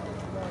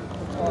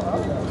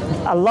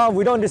 Allah,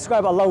 we don't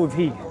describe Allah with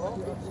he.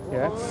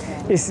 Yeah?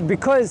 It's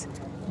because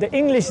the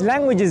English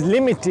language is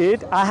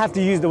limited, I have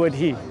to use the word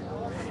he.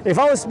 If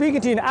I was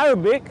speaking to you in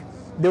Arabic,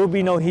 there would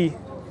be no he.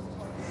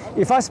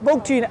 If I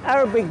spoke to you in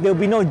Arabic, there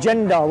would be no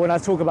gender when I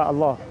talk about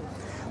Allah.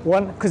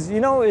 Because you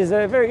know, it's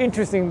a very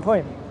interesting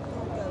point.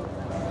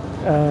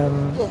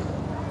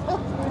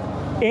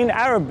 In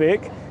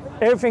Arabic,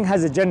 everything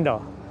has a gender.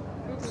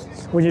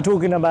 When you're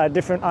talking about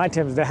different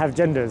items, they have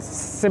genders,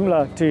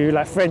 similar to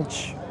like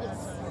French.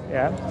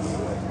 Yeah.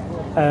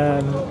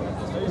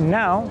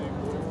 Now,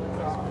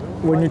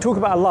 when you talk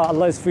about Allah,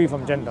 Allah is free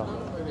from gender.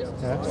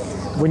 Yeah?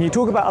 When you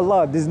talk about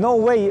Allah, there's no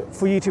way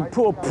for you to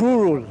put a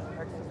plural.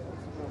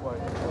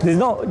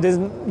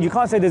 You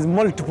can't say there's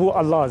multiple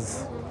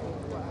Allahs.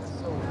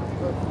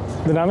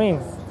 You know what I mean?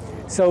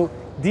 So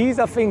these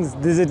are things,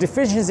 there's a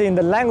deficiency in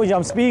the language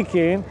I'm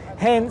speaking,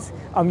 hence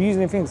I'm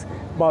using things.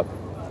 But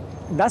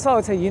that's why I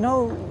would say, you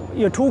know,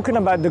 you're talking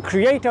about the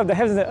creator of the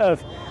heavens and the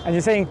earth, and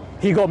you're saying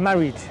he got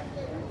married.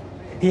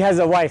 He has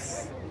a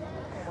wife.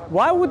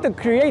 Why would the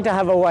creator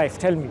have a wife?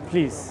 Tell me,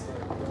 please.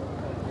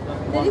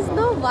 There is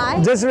no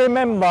why. Just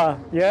remember,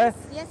 yeah?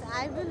 Yes,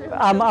 I will remember.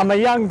 I'm a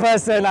young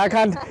person, I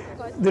can't,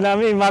 you know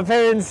what I mean? My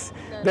parents,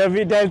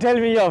 they'll tell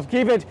me off.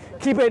 Keep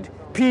it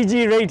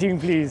PG rating,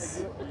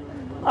 please.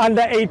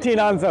 Under 18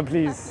 answer,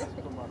 please.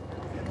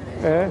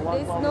 There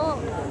is no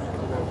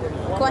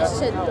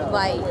question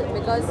why,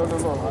 because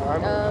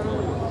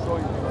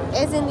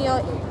as in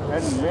your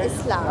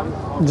Islam,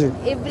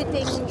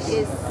 everything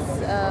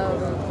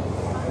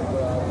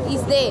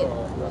is there.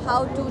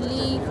 How to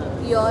live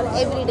your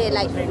everyday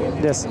life.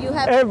 Yes. You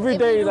have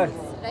everyday life,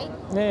 right?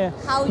 Yeah.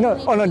 How no,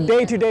 you on a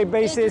day-to-day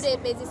basis,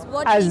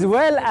 as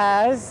well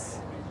as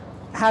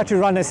how to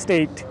run a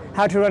state,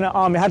 how to run an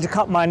army, how to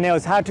cut my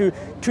nails, how to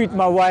treat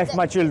my wife,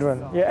 my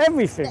children. Yeah,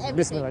 everything.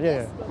 Bismillah.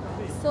 Yeah. Yes.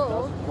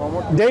 So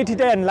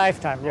day-to-day and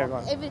lifetime. Yeah, go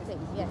on. everything.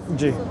 Yes.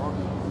 Ji. So,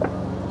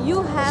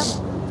 you have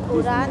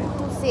Quran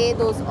to say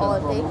those all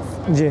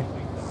things. Ji.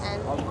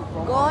 And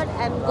God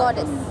and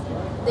Goddess,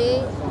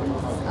 they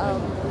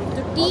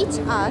to teach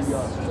us,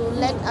 to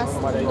let us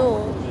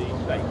know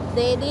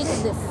they did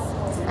this.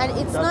 And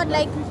it's not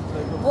like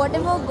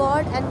whatever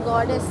God and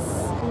Goddess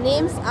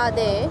names are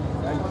there,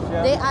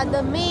 they are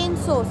the main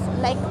source.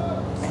 Like,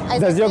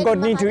 does your God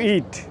need to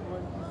eat?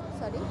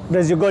 Sorry?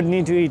 Does your God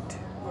need to eat?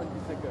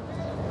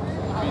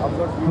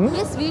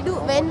 Yes, we do.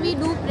 When we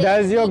do pray,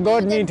 does your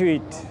God need to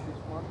eat?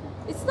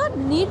 It's not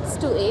needs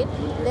to eat.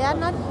 They are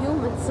not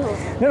humans. So.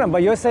 No,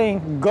 but you're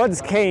saying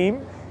gods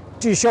came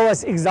to show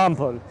us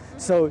example.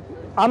 So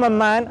I'm a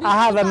man,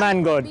 I have a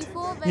man God.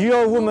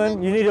 You're a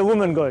woman, you need a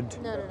woman God.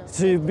 No.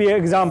 To be an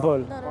example.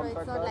 No,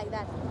 it's not like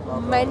that.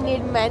 Man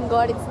need man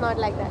God, it's not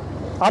like that.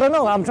 I don't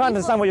know, I'm trying to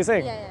understand what you're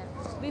saying. Yeah.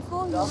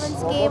 Before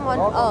humans came on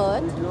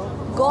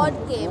earth, God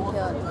came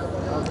here.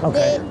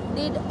 Okay.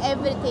 They did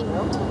everything.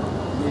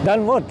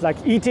 Done what? Like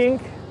eating?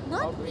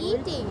 Not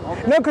eating.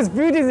 No, because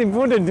food is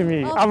important to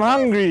me. I'm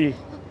hungry.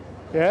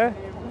 Yeah?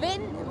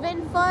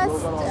 When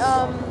first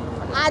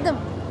Adam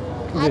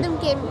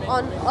came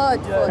on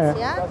earth first,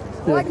 yeah?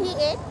 What he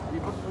ate?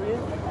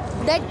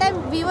 That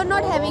time we were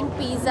not having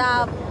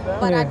pizza,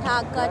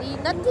 paratha, curry,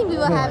 nothing we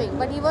were having,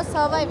 but he was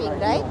surviving,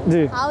 right?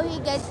 Yeah. How he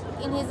get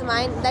in his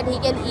mind that he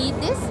can eat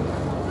this?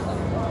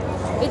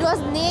 It was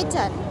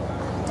nature.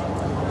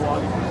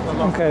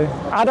 Okay.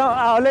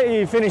 I'll let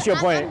you finish your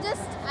point. I'm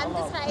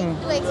just trying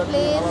to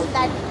explain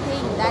that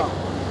thing that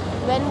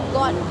when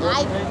God,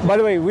 By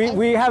the way,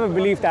 we have a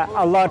belief that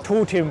Allah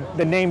taught him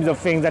the names of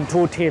things and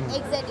taught him.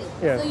 Exactly.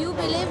 Yeah. So you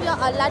believe your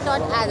Allah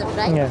taught Adam,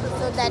 right? Yeah.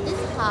 So that is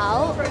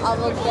how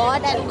our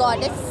God and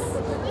Goddess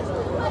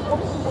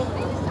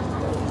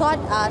taught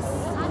us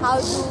how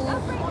to.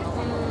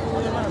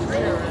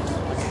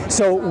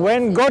 So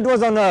when God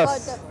was on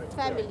earth,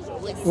 family,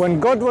 yes. when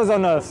God was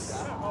on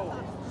earth,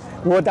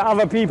 were the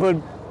other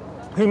people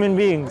human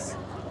beings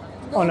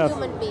on earth?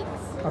 Human beings.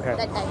 Okay.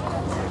 That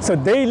time. So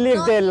they lived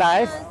Not their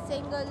life,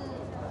 single.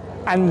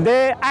 and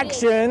their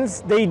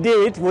actions they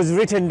did was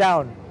written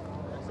down.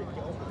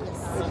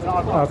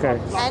 Okay.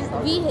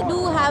 And we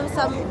do have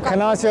some.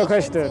 Can I ask you a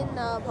question? In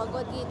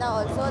Bhagavad Gita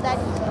also that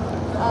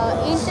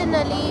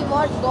internally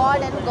what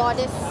God and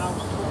Goddess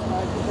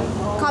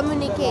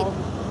communicate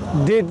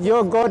Did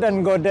your god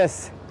and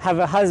goddess have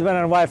a husband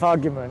and wife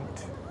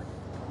argument?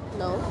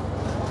 No.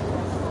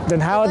 Then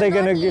how are they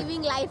going to give?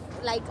 Living life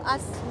like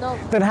us? No.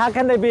 Then how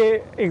can they be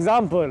an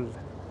example?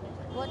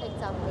 What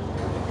example?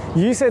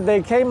 You said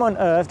they came on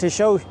earth to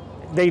show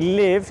they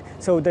lived,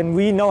 so then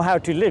we know how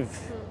to live.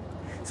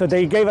 So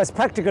they gave us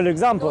practical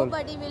example.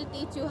 Nobody will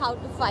teach you how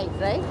to fight,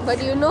 right?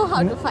 But you know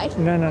how to fight.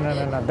 No.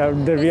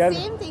 The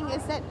same thing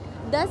is that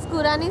does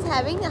Quran is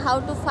having how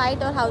to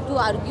fight or how to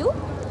argue?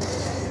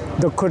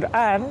 The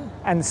Quran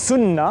and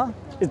Sunnah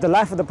is the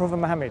life of the Prophet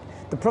Muhammad.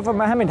 The Prophet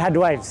Muhammad had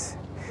wives.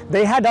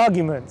 They had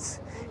arguments.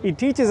 It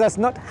teaches us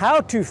not how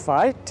to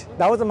fight.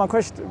 That wasn't my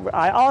question.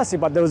 I asked you,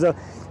 but there was a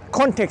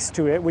context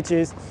to it, which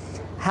is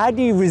how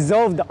do you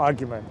resolve the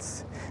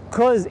arguments?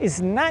 Because it's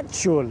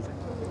natural.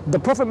 The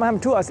Prophet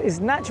Muhammad taught us it's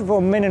natural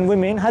for men and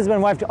women, husband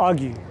and wife, to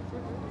argue.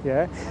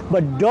 Yeah?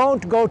 But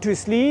don't go to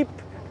sleep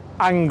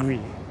angry.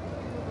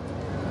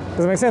 Does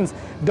that make sense?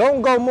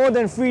 Don't go more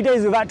than 3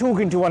 days without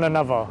talking to one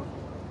another.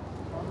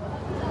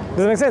 Does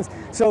that make sense?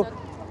 So,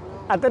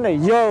 I don't know,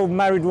 you're a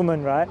married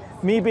woman, right?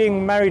 Me being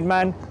a married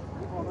man,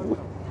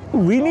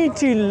 we need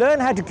to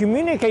learn how to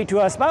communicate to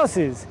our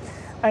spouses.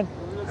 And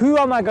who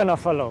am I going to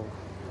follow?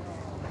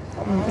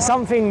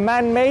 Something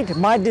man-made,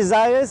 my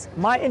desires,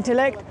 my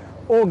intellect,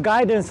 or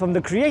guidance from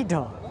the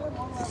Creator?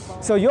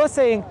 So you're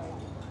saying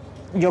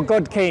your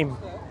God came,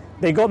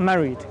 they got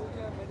married.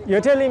 You're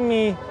telling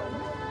me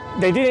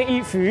they didn't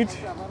eat food,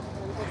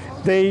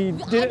 they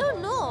didn't... I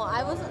don't know.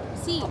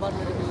 See,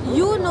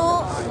 you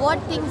know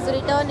what things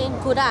written in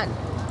Quran.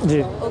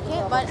 Yeah.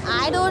 Okay, but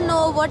I don't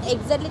know what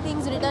exactly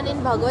things written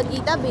in Bhagavad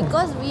Gita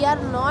because we are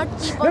not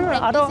keep on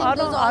practicing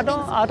those all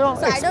things. I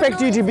don't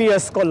expect you to be a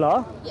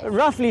scholar. Yes.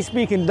 Roughly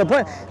speaking, the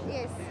point.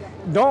 Yes.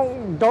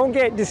 Don't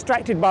get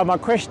distracted by my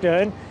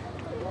question.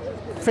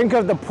 Think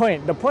of the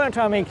point. The point I'm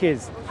trying to make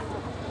is.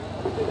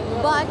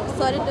 But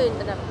sorry to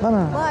interrupt. No.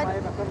 But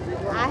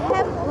I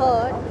have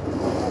heard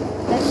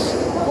that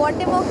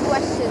whatever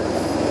questions,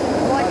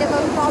 whatever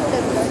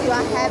problems you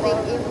are having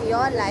in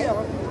your life,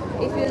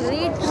 if you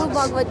read through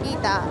Bhagavad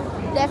Gita,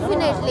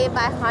 definitely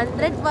by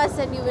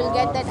 100% you will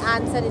get that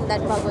answer in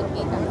that Bhagavad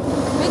Gita.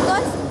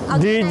 Because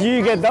Did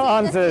you get the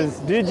answers?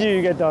 Did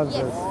you get the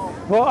answers?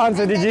 Yes. What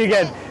answer did you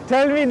get?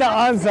 Tell me the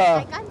I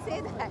answer. can't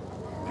say that.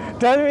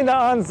 Tell me the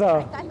answer.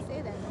 I can't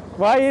say that.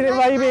 Why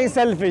are you being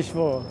selfish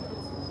for?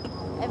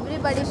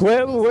 Everybody should be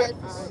selfish.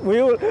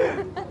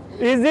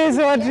 Is this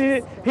what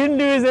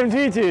Hinduism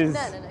teaches? No,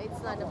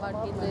 it's not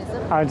about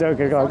Hinduism. I'm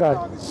joking, go on.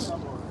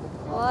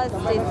 Was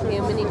this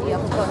humanity,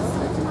 of course.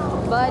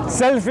 But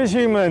Selfish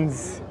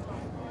humans.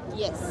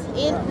 yes,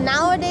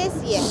 nowadays,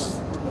 yes.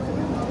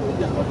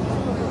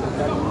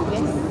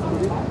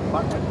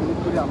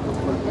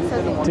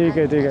 ठीक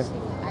है.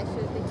 I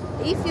should be.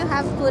 If you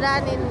have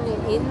Quran in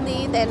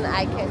Hindi, then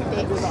I can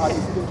take it.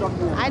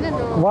 I don't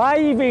know. Why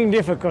are you being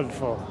difficult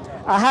for?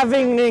 I have it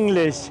in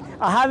English,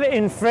 I have it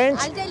in French,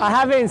 I'll tell you I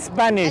have why. it in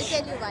Spanish, I'll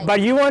tell you why. but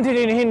you want it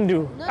in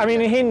Hindu. No, I mean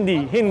no.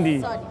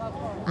 Hindi. Sorry.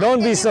 Don't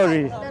be I'll tell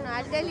sorry. you why. No,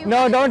 I'll tell you No,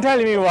 why. don't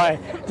tell me why.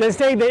 Just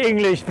take the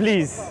English,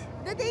 please.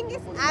 The thing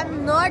is,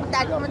 I'm not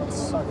that much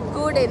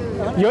good in...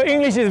 Your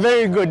English is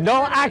very good.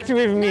 Don't act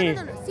with me.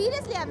 No.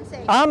 Seriously, I'm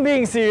saying. I'm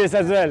being serious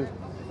as well.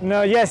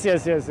 No, yes.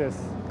 This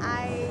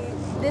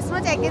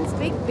much I can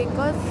speak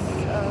because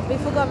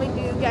before coming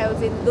to UK, I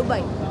was in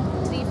Dubai.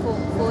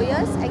 4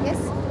 years, I guess.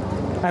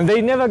 And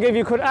they never gave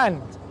you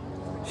Quran.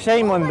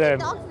 Shame on Nobody them.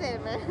 talks there,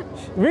 man.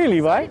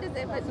 Really, why? Sorry to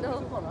say, but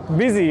no.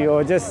 Busy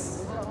or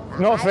just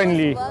not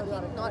friendly? I was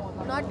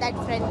working, not that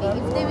friendly.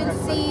 If they will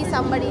see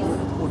somebody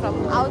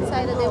from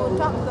outside, they will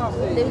talk.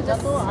 They will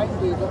just.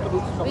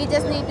 We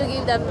just need to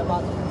give them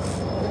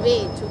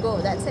way to go.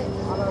 That's it.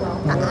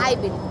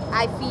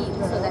 I feel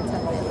so. That's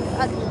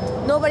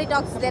all. Nobody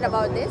talks there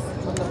about this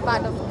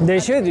part of. They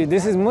should.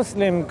 This is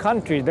Muslim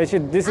country. They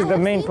should. This is the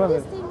main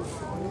purpose.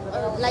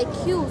 Like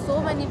you,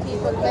 so many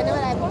people. Whenever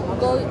I'm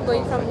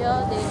going from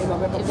here,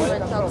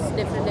 everyone talks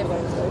different.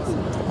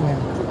 Yeah.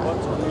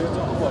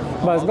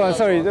 But go on,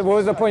 sorry, what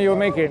was the point you were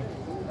making?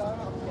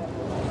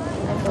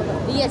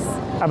 Yes.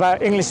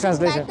 About English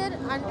translation. Better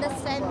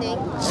understanding,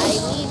 I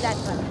need that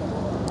one,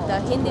 the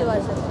Hindi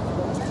version.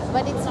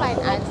 But it's fine,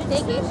 I'll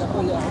take it.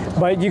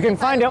 But you can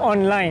find it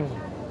online.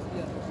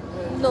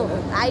 No,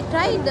 I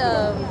tried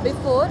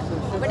before,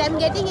 but I'm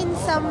getting in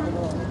some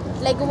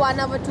like 1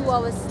 hour, 2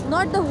 hours.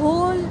 Not the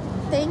whole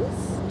things,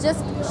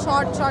 just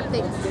short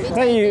things.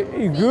 Then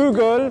you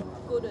Google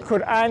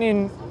Quran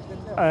in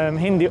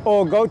Hindi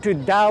or go to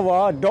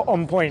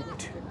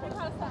Dawah.onpoint.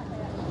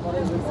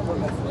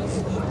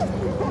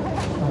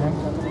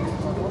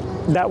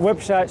 That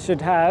website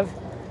should have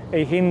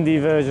a Hindi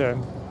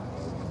version.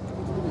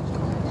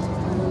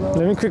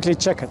 Let me quickly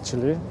check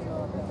actually.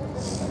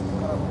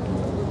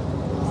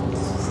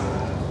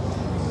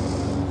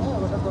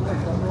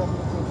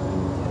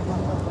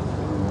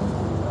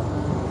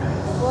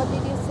 What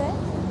did you say?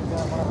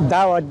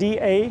 Dawah,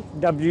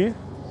 D-A-W-A-H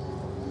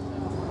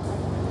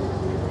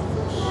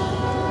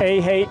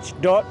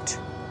dot.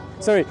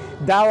 Sorry,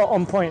 Dawah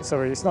on point.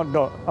 Sorry, it's not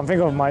dot. I'm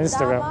thinking of my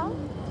Instagram. Dawah?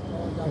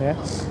 Yeah.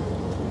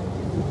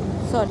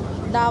 Sorry.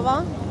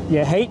 Dawah.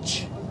 Yeah,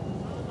 H.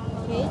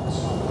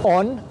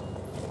 On.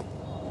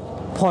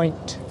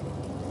 Point.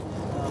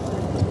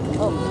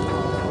 Oh.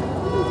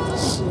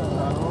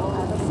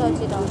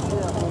 Search it out.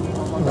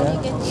 But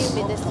you can give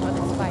me this one,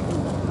 it's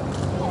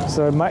fine.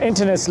 So my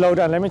internet slowed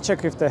down. Let me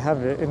check if they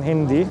have it in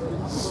Hindi.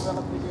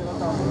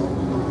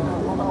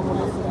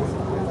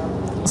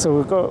 So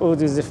we've got all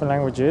these different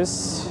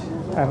languages.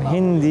 And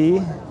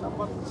Hindi.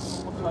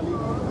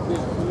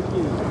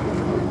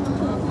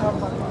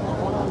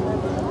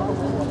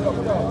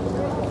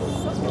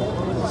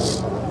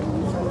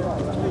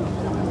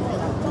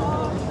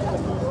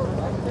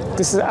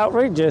 This is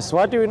outrageous.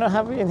 Why do we not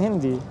have it in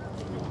Hindi?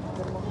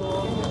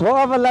 What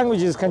other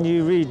languages can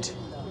you read?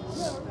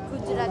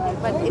 Gujarati,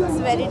 but it's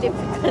very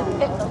difficult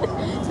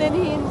than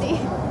Hindi.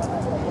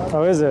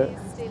 Oh, is it?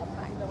 It's still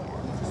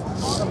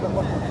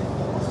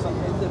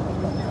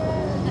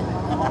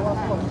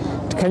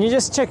fine. Can you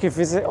just check if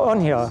it's on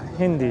here,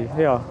 Hindi?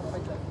 Yeah.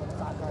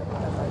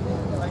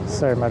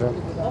 Sorry, madam.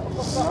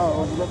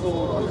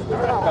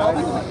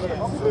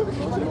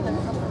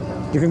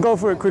 You can go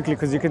through it quickly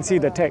because you can see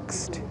the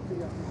text.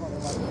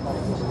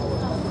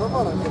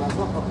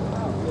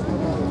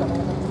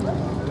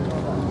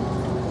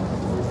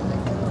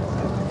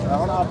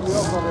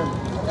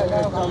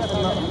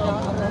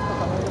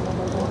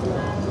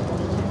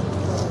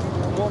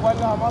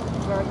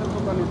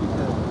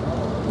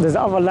 There's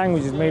other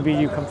languages, maybe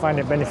you can find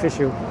it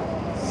beneficial.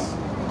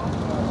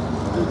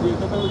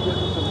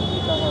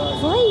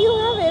 Why you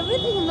have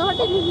everything not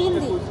in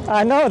Hindi?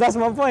 I know, that's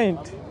my point.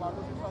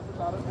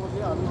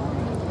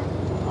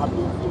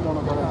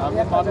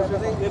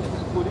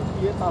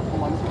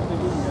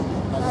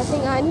 I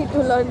think I need to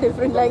learn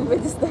different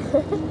languages.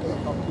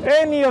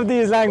 Any of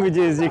these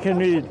languages you can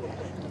read.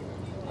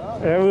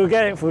 We'll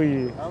get it for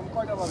you.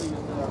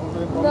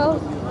 No,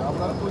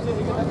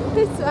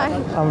 it's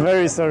fine. I'm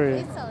very sorry.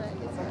 It's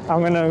alright.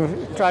 I'm going to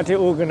try to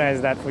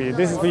organize that for you.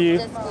 This is for you.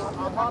 Just give.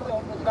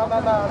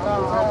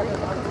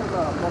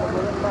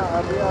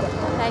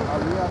 Thank you.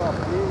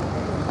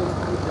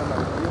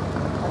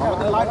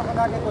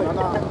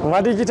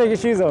 Why did you take your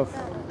shoes off?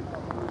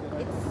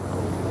 It's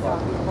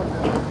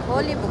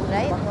holy book,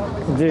 right?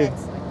 Ji.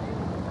 That's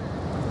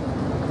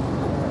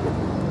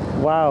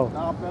Wow.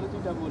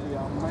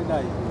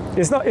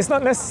 It's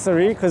not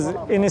necessary because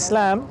in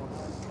Islam,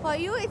 for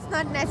you, it's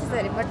not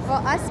necessary, but for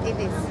us, it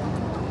is.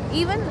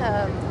 Even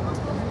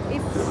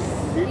if you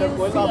see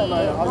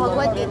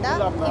Bhagavad Gita,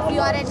 if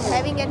you are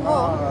having at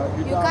home,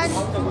 you can't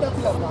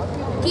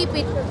keep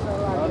it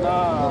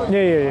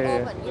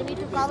yeah. open. You need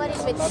to cover it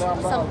with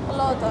some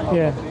cloth or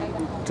Yeah,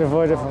 to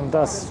avoid it from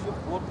dust.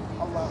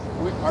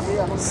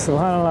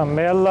 Subhanallah,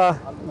 may Allah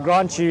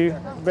grant you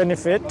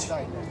benefit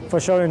for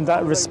showing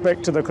that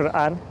respect to the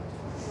Quran.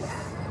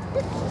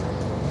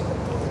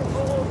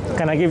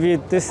 Can I give you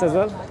this as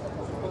well?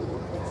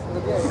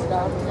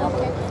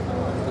 Okay.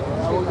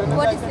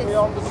 What is this?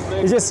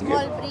 It's just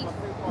Small brief.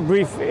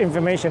 brief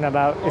information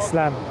about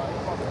Islam.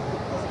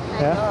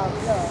 Yeah.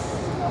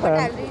 But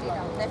I'll read it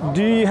out. That's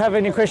Do you have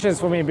any questions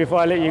for me before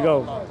I let you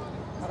go?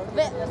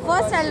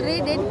 First, I'll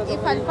read it.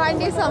 If I'll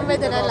find it somewhere,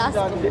 then I'll ask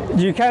you.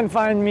 You can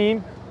find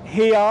me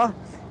here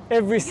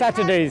every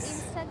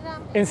Saturdays.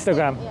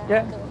 Instagram.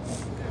 Yeah.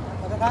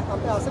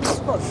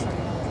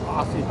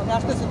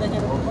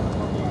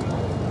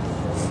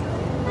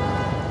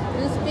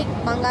 You speak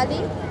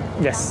Bengali?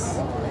 Yes.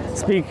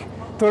 Speak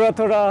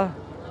Tora.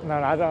 No,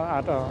 I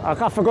don't. I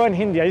can't forget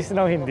Hindi. I used to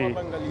know Hindi. He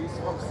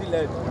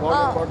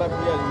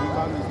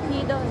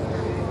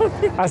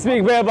don't. I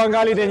speak better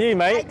Bengali than you, I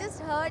mate.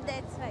 just heard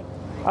that's right.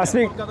 I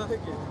speak. No,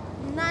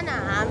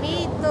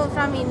 I'm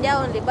from India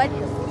only, but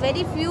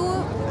very few.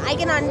 I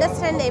can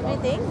understand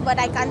everything, but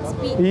I can't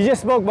speak. You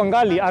just spoke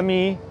Bengali.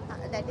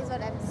 That is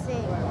what I'm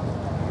saying.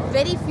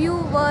 Very few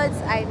words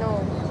I know.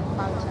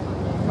 Bengali.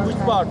 Which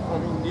part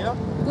from India?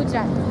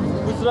 Gujarat.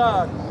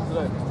 Gujarat.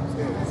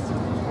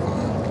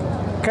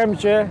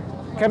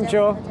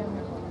 Kemcho.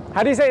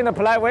 How do you say it in a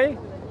polite way?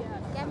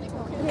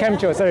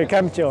 Kemcho. Sorry,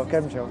 Kemcho.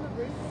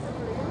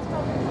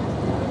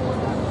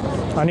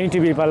 I need to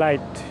be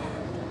polite.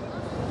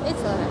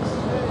 It's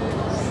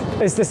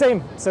alright. It's the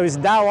same. So it's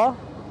Dawah.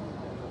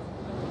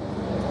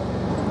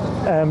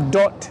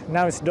 Dot.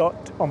 Now it's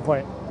dot on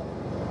point.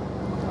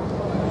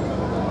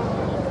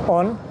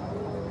 On.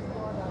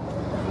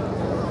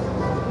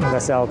 And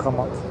that's how I'll come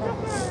up.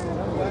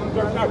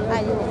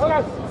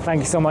 Thank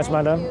you so much,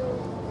 madam.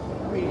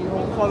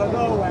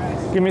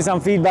 Give me some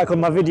feedback on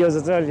my videos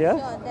as well, yeah?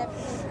 Sure,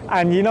 definitely.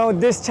 And you know,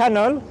 this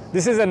channel,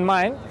 this isn't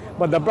mine,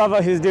 but the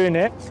brother who's doing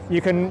it,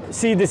 you can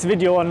see this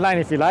video online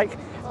if you like.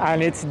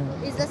 And it's,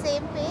 It's the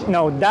same page?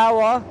 no,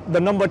 Dawah, the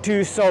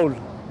 #2 Soul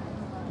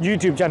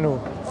YouTube channel.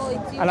 Oh,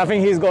 it's you. And I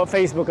think he's got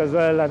Facebook as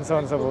well and so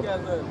on and so forth.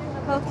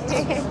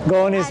 Okay.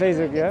 Go on his I'll do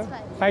Facebook, it, yeah? it's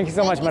fine. Thank you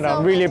so much, Thank you madam.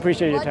 so Really much.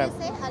 appreciate your What time. do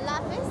you say?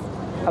 Allah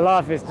Hafiz? Allah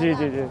Hafiz. Ji.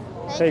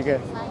 Thank Take care.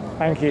 you. Bye.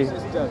 Thank you.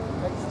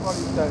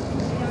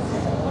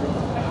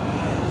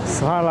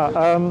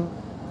 Subhanallah.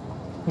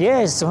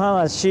 Yes,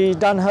 subhanallah. She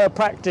done her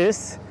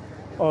practice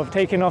of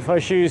taking off her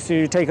shoes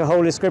to take a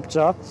holy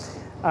scripture.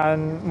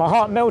 And my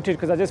heart melted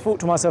because I just thought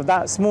to myself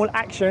that small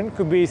action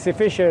could be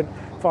sufficient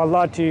for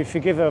Allah to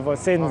forgive her of her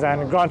sins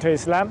and grant her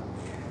Islam.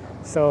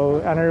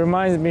 So, and it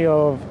reminds me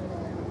of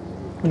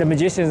the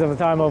magicians of the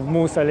time of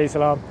Musa alayhi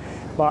salam.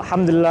 But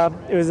alhamdulillah,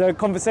 it was a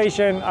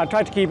conversation. I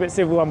tried to keep it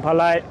civil and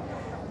polite,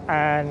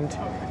 and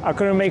I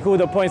couldn't make all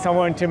the points I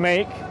wanted to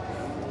make.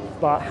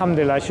 But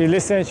alhamdulillah, she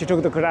listened, she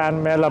took the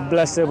Quran. May Allah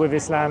bless her with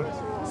Islam.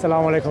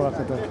 Assalamu alaikum wa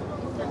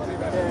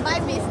rahmatullah. My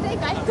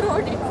mistake, I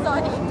throwed it,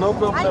 sorry. No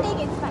problem. I'll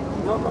take it,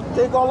 fine. No,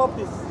 take all of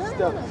this.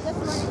 No,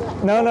 just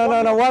one.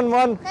 No,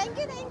 one. Thank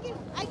you.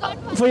 I got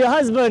one. For your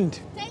husband.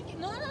 Thank you.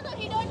 No,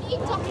 he don't eat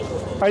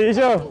chocolate. Are you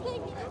sure? Thank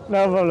you.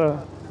 No problem.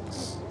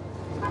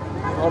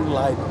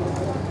 Online.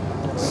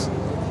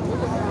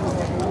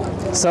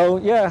 So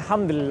yeah,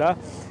 alhamdulillah.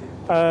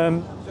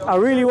 I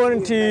really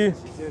wanted to,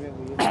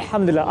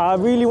 alhamdulillah, I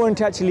really wanted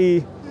to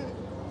actually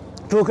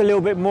talk a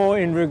little bit more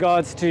in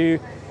regards to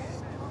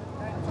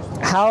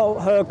how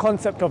her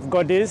concept of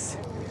God is,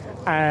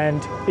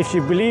 and if she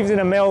believes in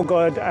a male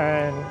God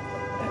and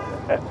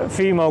a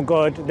female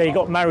God, they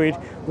got married,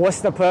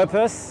 what's the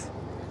purpose?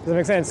 Does that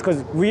make sense?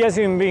 Because we as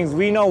human beings,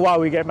 we know why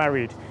we get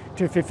married,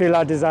 to fulfill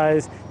our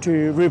desires,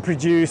 to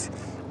reproduce,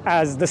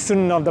 as the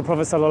sunnah of the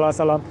Prophet sallallahu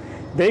alaihi wasallam.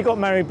 They got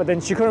married, but then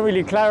she couldn't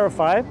really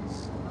clarify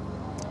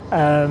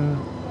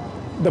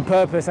the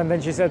purpose, and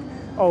then she said,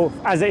 oh,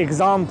 as an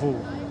example.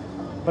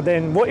 But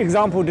then what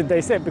example did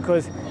they set?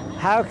 Because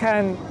how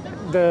can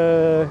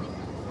the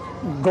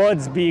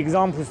gods be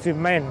examples to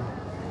men?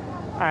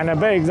 And a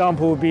better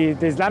example would be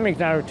the Islamic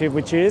narrative,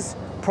 which is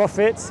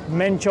prophets,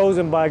 men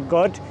chosen by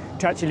God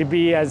to actually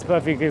be as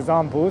perfect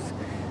examples.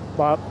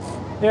 But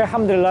yeah,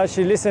 alhamdulillah,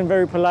 she listened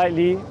very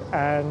politely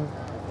and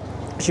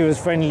she was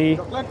friendly.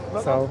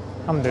 So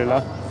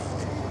alhamdulillah.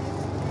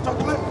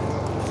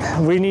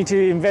 We need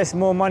to invest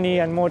more money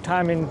and more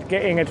time in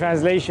getting a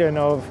translation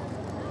of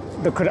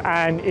the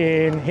Quran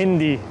in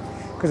Hindi,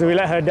 because we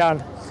let her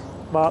down.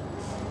 But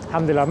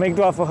alhamdulillah, make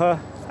dua for her,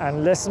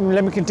 and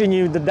let me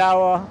continue the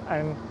dawah,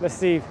 and let's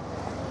see if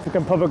we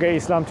can propagate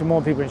Islam to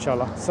more people,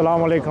 inshallah.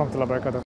 Assalamu alaikum wa rahmatullahi wa barakatuh.